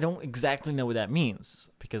which I don't exactly know what that means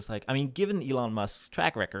because, like, I mean, given Elon Musk's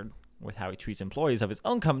track record with how he treats employees of his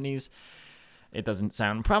own companies, it doesn't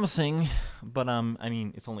sound promising. But I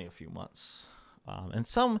mean, it's only a few months, and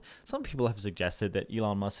some people have suggested that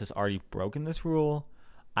Elon Musk has already broken this rule.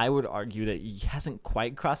 I would argue that he hasn't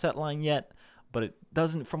quite crossed that line yet, but it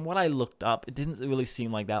doesn't. From what I looked up, it didn't really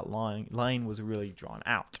seem like that line was really drawn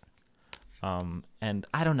out. And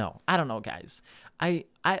I don't know, guys. I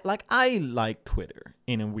like Twitter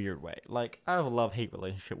in a weird way. Like, I have a love-hate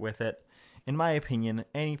relationship with it. In my opinion,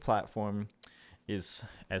 any platform is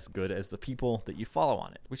as good as the people that you follow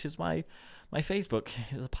on it, which is my Facebook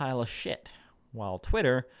is a pile of shit. While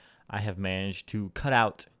Twitter, I have managed to cut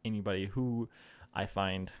out anybody who I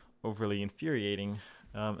find overly infuriating,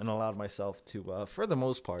 and allowed myself to, for the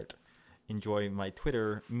most part, enjoy my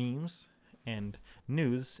Twitter memes and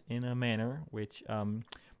news in a manner which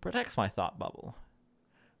protects my thought bubble.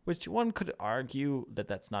 Which one could argue that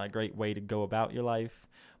that's not a great way to go about your life,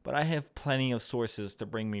 but I have plenty of sources to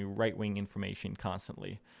bring me right-wing information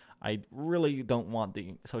constantly. I really don't want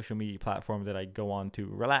the social media platform that I go on to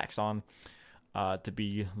relax on to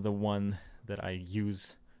be the one that I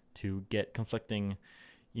use to get conflicting,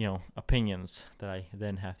 opinions that I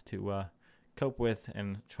then have to cope with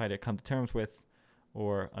and try to come to terms with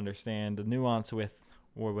or understand the nuance with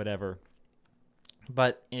or whatever.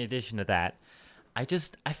 But in addition to that, I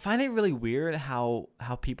find it really weird how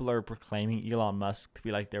people are proclaiming Elon Musk to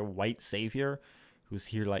be like their white savior who's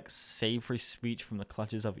here to like save free speech from the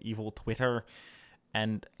clutches of evil Twitter.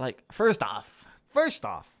 And like, first off,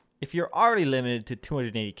 if you're already limited to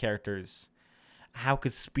 280 characters, how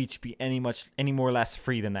could speech be any more or less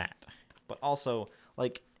free than that? But also,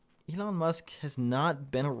 like, Elon Musk has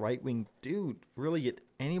not been a right-wing dude really at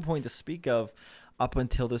any point to speak of up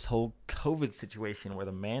until this whole COVID situation where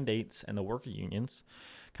the mandates and the worker unions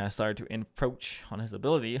kind of started to encroach on his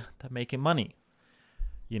ability to make him money,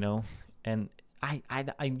 and I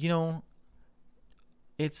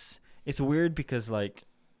it's weird because like,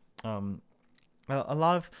 a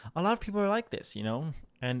lot of people are like this,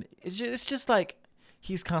 and it's just like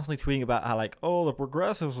he's constantly tweeting about how like, oh, the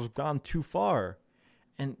progressives have gone too far.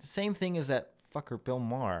 And same thing as that fucker Bill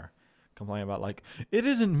Maher complaining about like, it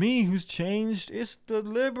isn't me who's changed, it's the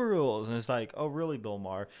liberals. And it's like, oh really, Bill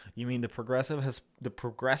Maher? You mean the progressives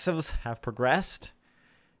have progressed?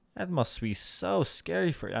 That must be so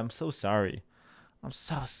scary for you. I'm so sorry,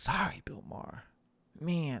 Bill Maher.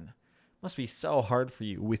 Man, must be so hard for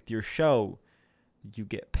you with your show you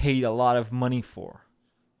get paid a lot of money for.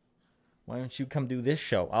 Why don't you come do this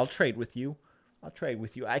show? I'll trade with you.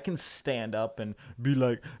 I can stand up and be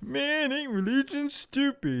like, man, ain't religion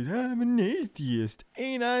stupid? I'm an atheist.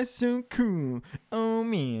 Ain't I so cool? Oh,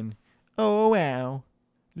 man. Oh, wow.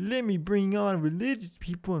 Let me bring on religious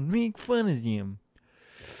people and make fun of them.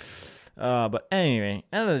 But anyway,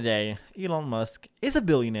 end of the day, Elon Musk is a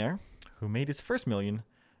billionaire who made his first million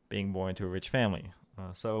being born to a rich family.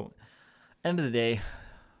 So, end of the day,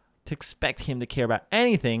 to expect him to care about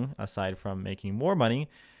anything aside from making more money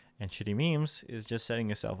and shitty memes is just setting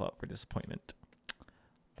yourself up for disappointment.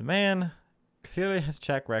 The man clearly has a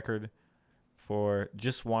track record for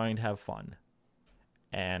just wanting to have fun.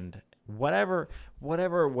 And whatever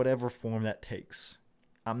form that takes,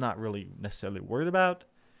 I'm not really necessarily worried about.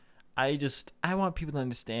 I want people to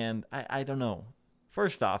understand, I don't know.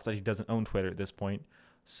 First off, that he doesn't own Twitter at this point,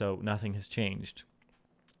 so nothing has changed.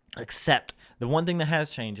 Except the one thing that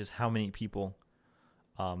has changed is how many people,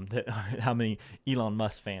 how many Elon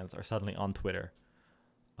Musk fans are suddenly on Twitter.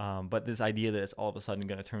 But this idea that it's all of a sudden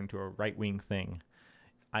going to turn into a right-wing thing,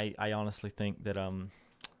 I honestly think that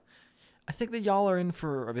I think that y'all are in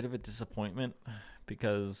for a bit of a disappointment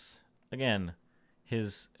because, again,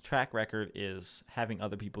 his track record is having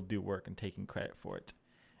other people do work and taking credit for it.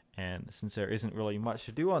 And since there isn't really much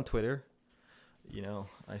to do on Twitter,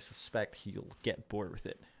 I suspect he'll get bored with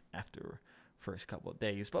it after first couple of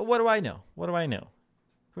days. But what do I know?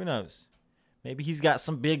 Who knows? Maybe he's got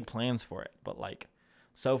some big plans for it. But like,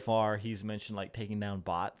 so far he's mentioned like taking down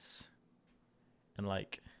bots and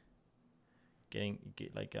like doing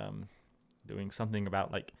something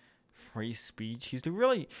about like free speech. He's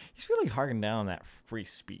really harking down on that free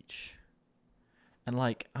speech. And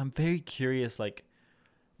like, I'm very curious, like,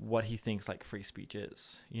 what he thinks like free speech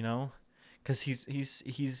is, you know? Because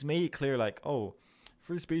he's made it clear, like, oh,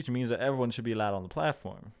 free speech means that everyone should be allowed on the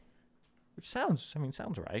platform, which sounds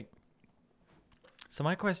right. So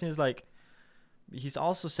my question is, like, he's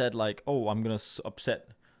also said, like, oh, I'm gonna upset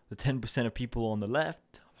the 10% of people on the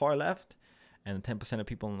far left, and the 10% of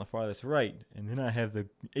people on the farthest right, and then I have the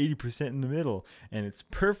 80% in the middle, and it's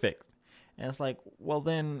perfect. And it's like, well,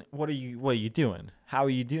 then what are you doing? How are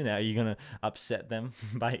you doing that? Are you gonna upset them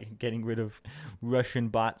by getting rid of Russian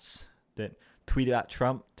bots that tweet at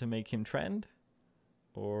Trump to make him trend?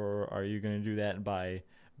 Or are you gonna do that by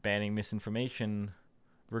banning misinformation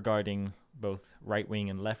regarding both right-wing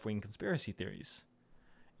and left-wing conspiracy theories?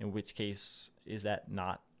 In which case, is that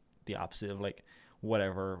not the opposite of like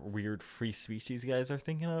whatever weird free speech these guys are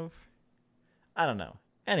thinking of? I don't know.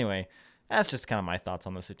 Anyway, that's just kind of my thoughts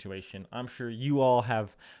on the situation. I'm sure you all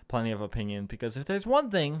have plenty of opinion, because if there's one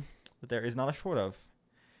thing that there is not a short of,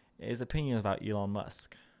 it is opinions about Elon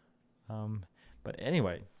Musk. But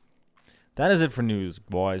anyway, that is it for news,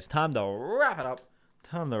 boys. Time to wrap it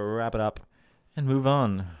up and move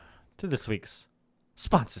on to this week's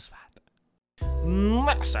sponsor spot.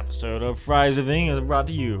 This episode of Fries with Thing is brought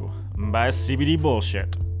to you by CBD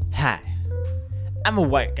Bullshit. Hi, I'm a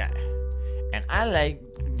white guy, and I like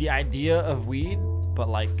the idea of weed, but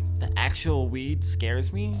like the actual weed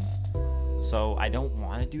scares me, so I don't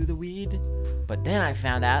want to do the weed. But then I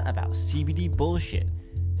found out about CBD Bullshit,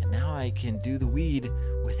 and now I can do the weed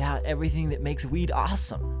without everything that makes weed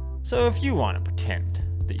awesome. So if you want to pretend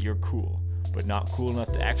that you're cool, but not cool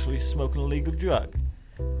enough to actually smoke an illegal drug,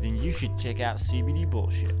 then you should check out CBD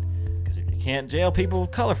Bullshit. Because if you can't jail people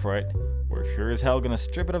of color for it, we're sure as hell gonna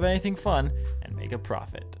strip it of anything fun and make a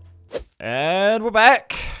profit. And we're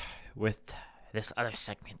back with this other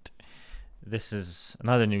segment. This is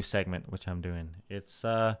another new segment which I'm doing. It's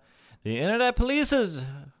the Internet Police's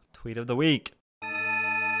Tweet of the Week.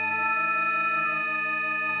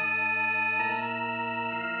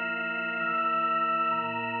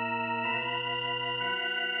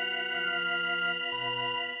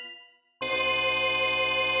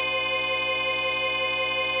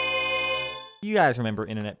 You guys remember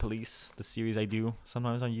Internet Police, the series I do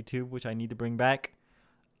sometimes on YouTube, which I need to bring back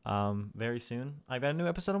very soon. I've got a new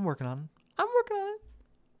episode I'm working on it.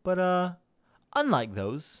 But unlike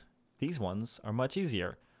those, these ones are much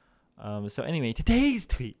easier. So anyway, today's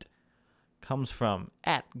tweet comes from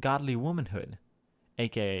 @godlywomanhood,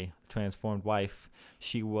 aka Transformed Wife.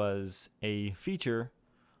 She was a feature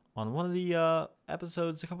on one of the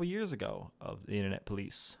episodes a couple years ago of the Internet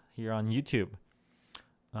Police here on YouTube.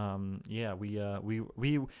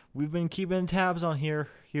 We've been keeping tabs on here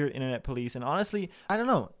at Internet Police, and honestly, I don't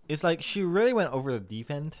know. It's like she really went over the deep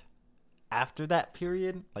end after that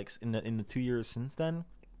period, like in the 2 years since then.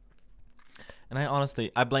 And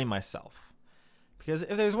I blame myself, because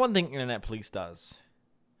if there's one thing Internet Police does,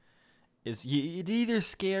 is it either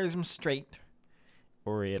scares them straight,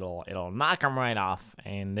 or it'll knock them right off,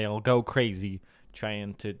 and they'll go crazy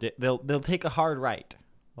trying to. They'll take a hard right.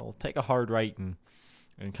 They'll take a hard right and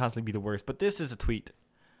constantly be the worst. But this is a tweet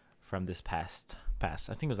from this past. I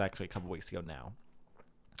think it was actually a couple weeks ago now.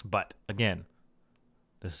 But again,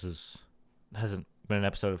 hasn't been an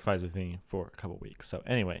episode of Fries with Me for a couple weeks. So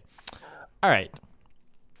anyway, all right.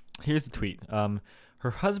 Here's the tweet.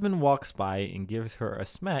 Her husband walks by and gives her a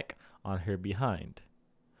smack on her behind.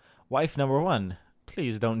 Wife number 1,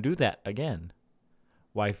 please don't do that again.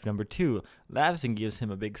 Wife number 2 laughs and gives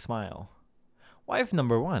him a big smile. Wife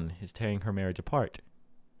number 1 is tearing her marriage apart.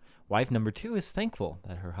 Wife number 2 is thankful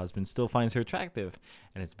that her husband still finds her attractive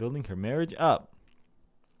and is building her marriage up.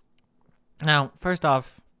 Now, first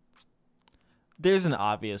off, there's an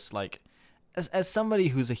obvious, like, as somebody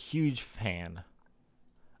who's a huge fan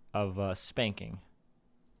of spanking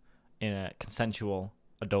in a consensual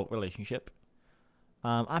adult relationship,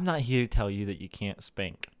 I'm not here to tell you that you can't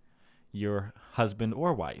spank your husband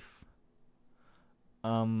or wife.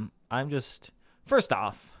 I'm just, first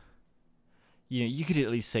off, you could at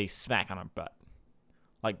least say smack on her butt.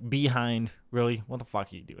 Like, behind, really? What the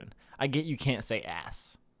fuck are you doing? I get you can't say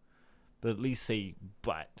ass, but at least say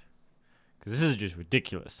butt. Because this is just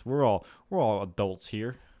ridiculous. We're all adults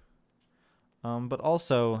here. But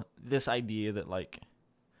also, this idea that, like,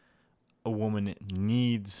 a woman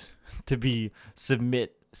needs to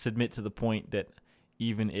submit to the point that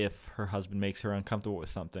even if her husband makes her uncomfortable with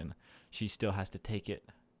something, she still has to take it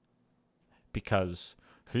because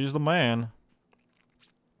he's the man.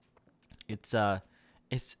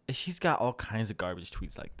 She's got all kinds of garbage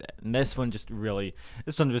tweets like that, and this one just really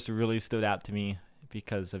stood out to me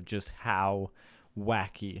because of just how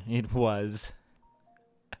wacky it was.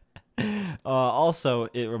 Also,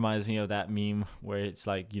 it reminds me of that meme where it's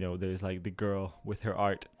like, there's like the girl with her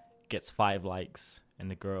art gets 5 likes, and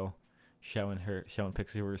the girl showing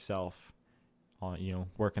pictures of herself on,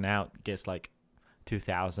 working out gets like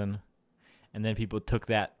 2,000. And then people took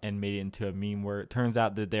that and made it into a meme where it turns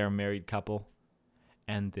out that they're a married couple,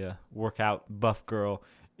 and the workout buff girl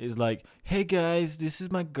is like, "Hey guys, this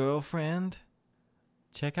is my girlfriend.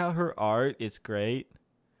 Check out her art. It's great."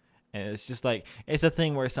 And it's just like, it's a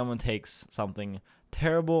thing where someone takes something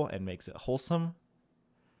terrible and makes it wholesome.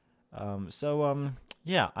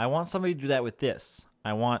 Yeah, I want somebody to do that with this.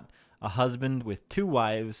 I want a husband with 2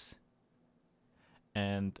 wives,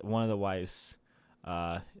 and one of the wives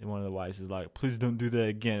is like, "Please don't do that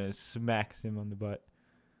again." It smacks him on the butt.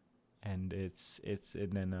 And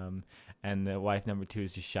and the wife number 2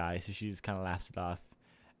 is just shy, so she just kind of laughs it off.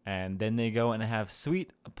 And then they go and have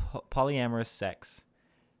sweet polyamorous sex.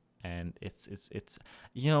 And it's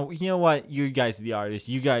you know what, you guys are the artists,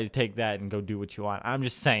 you guys take that and go do what you want. I'm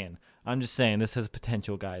just saying this has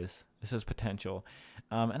potential, guys. This has potential.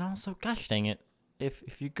 And also, gosh dang it,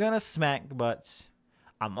 if you're gonna smack butts,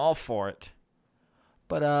 I'm all for it.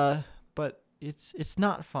 But it's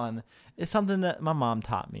not fun. It's something that my mom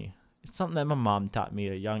taught me. It's something that my mom taught me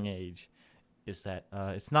at a young age, is that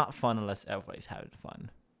it's not fun unless everybody's having fun.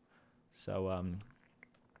 So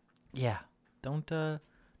yeah, don't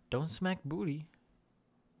smack booty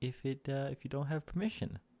if you don't have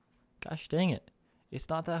permission. Gosh dang it, it's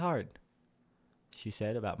not that hard. She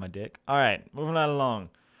said about my dick. All right, moving right along.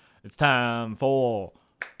 It's time for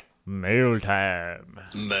mail time.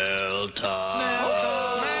 Mail time. Mail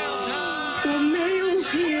time. Mail time. The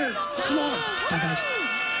mail's here. Come on.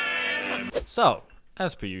 So,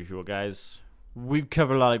 as per usual, guys, we've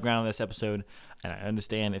covered a lot of ground in this episode, and I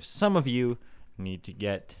understand if some of you need to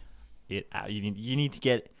get it out. You need to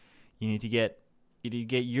get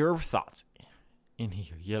your thoughts in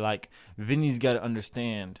here. You're like, Vinny's got to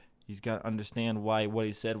understand. He's got to understand why what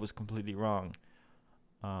he said was completely wrong.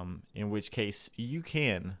 In which case, you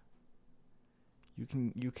can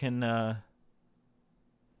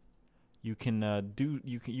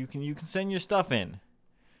send your stuff in.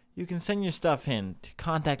 You can send your stuff in to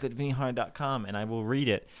contact@vinnyhard.com, and I will read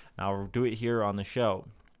it. And I'll do it here on the show.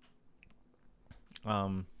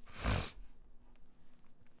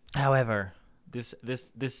 However, this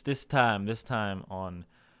time on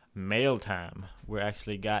mail time, we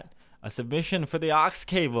actually got a submission for the aux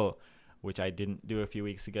cable, which I didn't do a few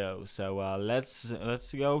weeks ago. So let's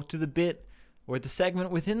go to the bit, or the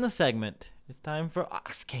segment within the segment. It's time for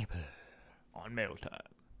aux cable on mail time.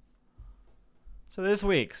 So this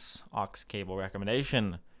week's aux cable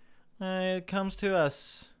recommendation, it comes to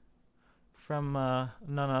us from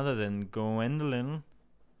none other than Gwendolyn.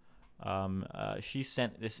 She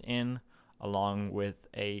sent this in along with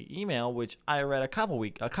a email which I read a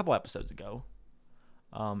couple episodes ago.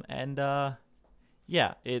 It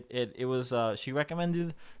was she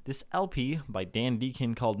recommended this LP by Dan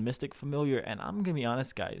Deacon called Mystic Familiar, and I'm gonna be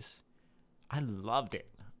honest, guys, I loved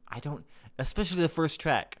it. Especially the first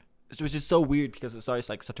track, which is so weird because it starts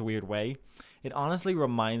like such a weird way. It honestly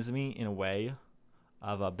reminds me in a way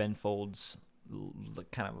of Ben Folds'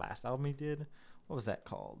 kind of last album he did. What was that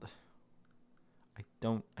called? I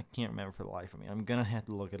can't remember for the life of me. I'm gonna have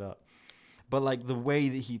to look it up. But like the way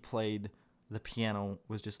that he played the piano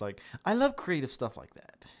was just like, I love creative stuff like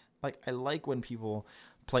that. Like, I like when people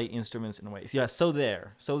play instruments in ways. Yeah, So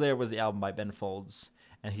There was the album by Ben Folds,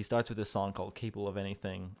 and he starts with this song called Capable of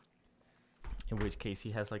Anything, in which case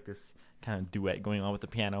he has like this kind of duet going on with the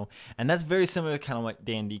piano, and that's very similar to kind of what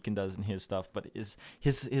Dan Deacon does in his stuff, but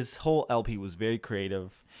his whole LP was very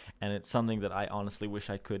creative, and it's something that I honestly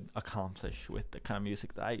wish I could accomplish with the kind of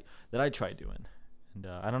music that I try doing. And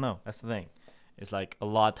I don't know, that's the thing. It's like a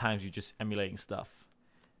lot of times you're just emulating stuff,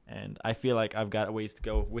 and I feel like I've got a ways to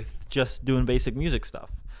go with just doing basic music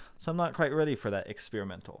stuff, so I'm not quite ready for that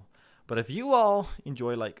experimental. But if you all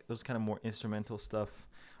enjoy like those kind of more instrumental stuff,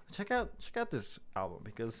 check out this album,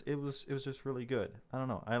 because it was just really good. I don't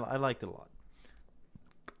know, I liked it a lot.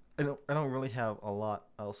 I don't really have a lot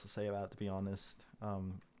else to say about it, to be honest. I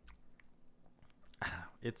don't know.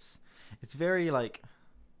 It's very like,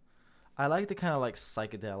 I like the kind of like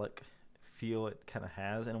psychedelic feel it kind of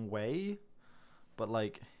has in a way, but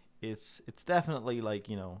like it's definitely like,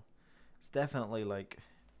 it's definitely like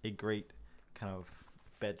a great kind of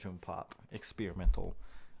bedroom pop experimental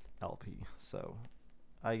LP. So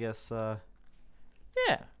I guess, yeah,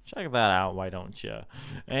 check that out, why don't you?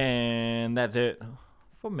 And that's it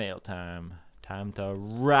for mail time. Time to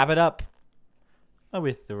wrap it up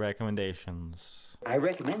with the recommendations. I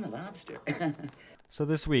recommend the lobster. So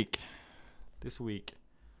this week,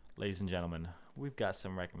 ladies and gentlemen, we've got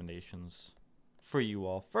some recommendations for you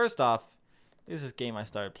all. First off, this is a game I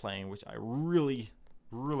started playing, which I really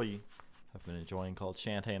have been enjoying, called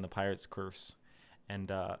Shantae and the Pirate's Curse.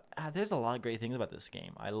 And there's a lot of great things about this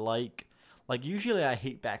game. I like usually I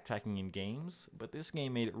hate backtracking in games, but this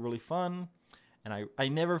game made it really fun, and I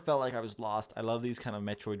never felt like I was lost. I love these kind of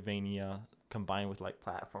Metroidvania combined with like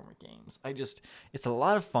platformer games. It's a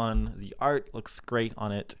lot of fun. The art looks great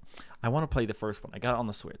on it. I want to play the first one. I got it on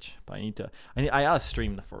the Switch, but I gotta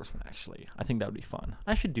stream the first one actually. I think that would be fun.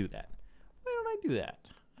 I should do that. Why don't I do that?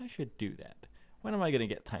 I should do that. When am I gonna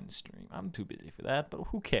get time to stream? I'm too busy for that, but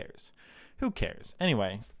who cares? Who cares?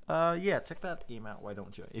 Anyway, yeah, check that game out. Why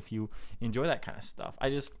don't you? If you enjoy that kind of stuff,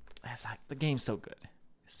 it's like the game's so good.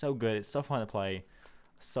 It's so good. It's so fun to play.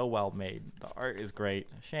 So well made. The art is great.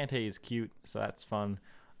 Shantae is cute, so that's fun.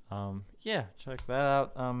 Yeah, check that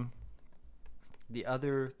out. The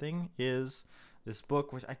other thing is this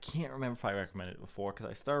book, which I can't remember if I recommended it before, because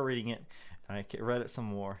I started reading it, and I read it some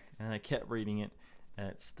more, and I kept reading it, and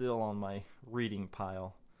it's still on my reading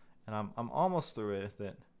pile, and I'm almost through with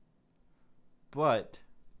it. But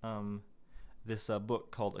this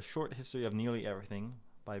book called A Short History of Nearly Everything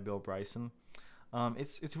by Bill Bryson.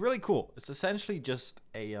 It's really cool. It's essentially just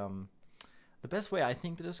a the best way I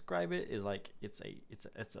think to describe it is like it's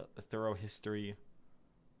a thorough history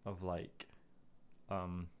of like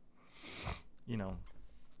you know,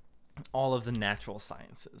 all of the natural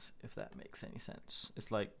sciences, if that makes any sense.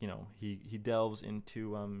 It's like, you know, he delves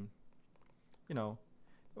into you know,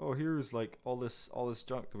 oh, here's like all this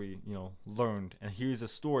junk that we, you know, learned, and here's a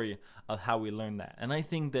story of how we learned that. And I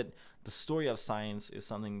think that the story of science is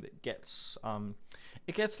something that gets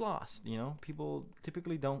it gets lost, you know. People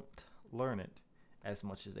typically don't learn it as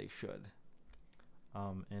much as they should.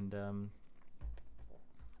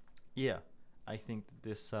 Yeah, I think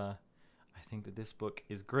that this book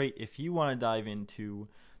is great if you want to dive into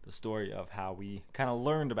the story of how we kind of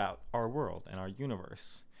learned about our world and our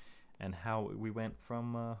universe, and how we went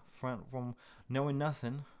from knowing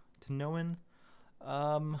nothing to knowing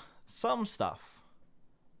some stuff,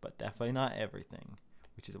 but definitely not everything,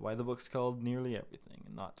 which is why the book's called Nearly Everything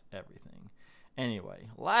and not everything. Anyway,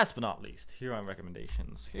 last but not least, here are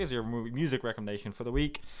recommendations. Here's your music recommendation for the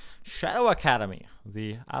week. Shadow Academy,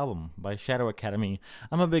 the album by Shadow Academy.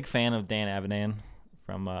 I'm a big fan of Dan Avidan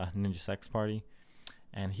from Ninja Sex Party.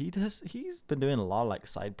 And he's been doing a lot of like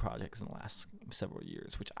side projects in the last several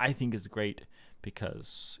years, which I think is great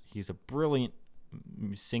because he's a brilliant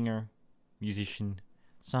singer, musician,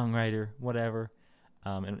 songwriter, whatever.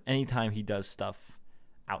 And anytime he does stuff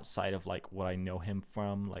outside of like what I know him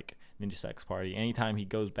from, like Ninja Sex Party, anytime he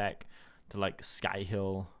goes back to like Sky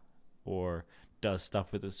Hill or does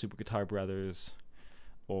stuff with the Super Guitar Brothers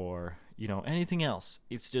or, you know, anything else,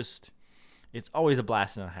 it's always a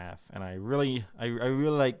blast and a half, and I really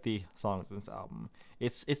like the songs in this album.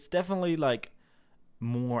 It's definitely like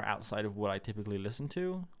more outside of what I typically listen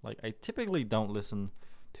to. Like I typically don't listen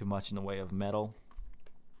too much in the way of metal,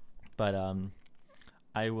 but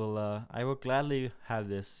I will gladly have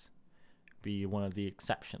this be one of the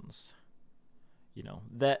exceptions. You know,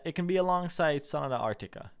 that it can be alongside Sonata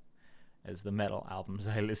Arctica as the metal albums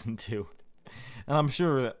I listen to, and I'm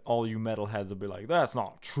sure that all you metalheads will be like, "That's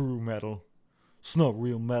not true metal. It's not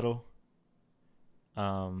real metal."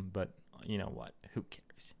 But you know what? Who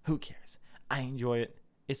cares? Who cares? I enjoy it.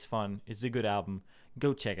 It's fun. It's a good album.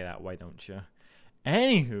 Go check it out. Why don't you?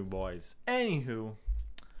 Anywho, boys.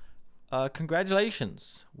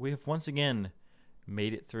 Congratulations. We have once again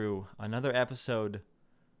made it through another episode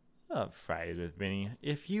of Fridays with Vinny.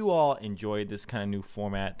 If you all enjoyed this kind of new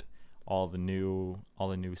format, all the new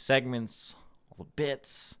segments, all the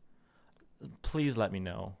bits, please let me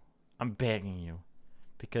know. I'm begging you,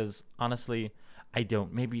 because honestly, I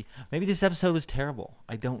don't. Maybe this episode was terrible.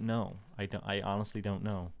 I don't know. I honestly don't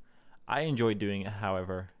know. I enjoyed doing it,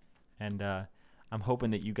 however, and I'm hoping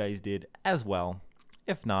that you guys did as well.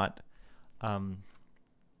 If not,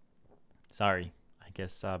 sorry. I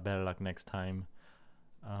guess better luck next time.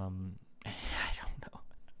 I don't know.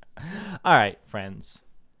 All right, friends.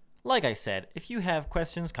 Like I said, if you have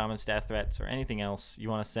questions, comments, death threats, or anything else you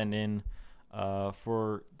want to send in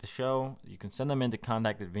for the show, you can send them into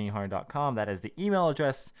contact@vinnyhard.com. That is the email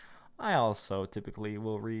address. I also typically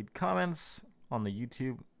will read comments on the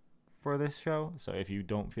YouTube for this show. So if you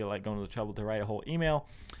don't feel like going to the trouble to write a whole email,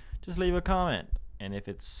 just leave a comment. And if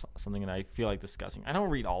it's something that I feel like discussing, I don't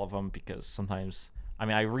read all of them because sometimes,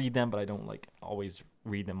 I read them, but I don't like always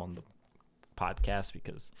read them on the podcast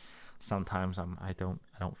because sometimes I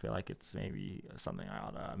don't feel like it's maybe something I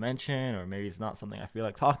ought to mention, or maybe it's not something I feel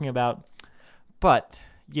like talking about. But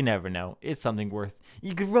you never know. It's something worth.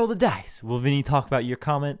 You could roll the dice. Will Vinny talk about your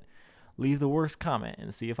comment? Leave the worst comment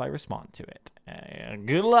and see if I respond to it.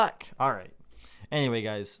 Good luck. All right. Anyway,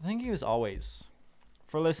 guys, thank you as always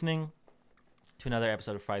for listening to another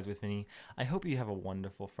episode of Fries with Vinny. I hope you have a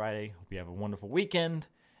wonderful Friday. Hope you have a wonderful weekend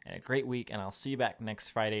and a great week, and I'll see you back next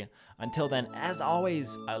Friday. Until then, as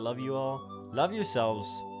always, I love you all. Love yourselves.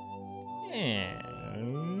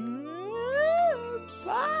 And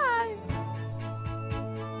bye.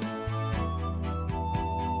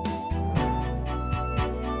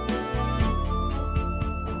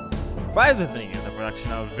 Fries with Vinny is a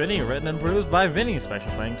production of Vinny, written and produced by Vinny.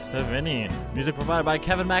 Special thanks to Vinny. Music provided by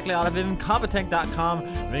Kevin Mackley out of Incompetech.com.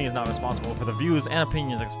 Vinny is not responsible for the views and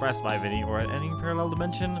opinions expressed by Vinny or at any parallel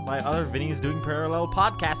dimension by other Vinnies doing parallel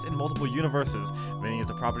podcasts in multiple universes. Vinny is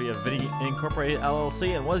a property of Vinny Incorporated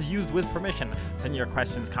LLC and was used with permission. Send your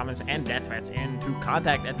questions, comments, and death threats in to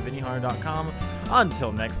contact@vinnyhard.com.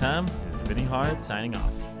 Until next time, this is Vinny Hard signing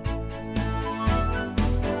off.